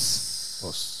 Os. Os.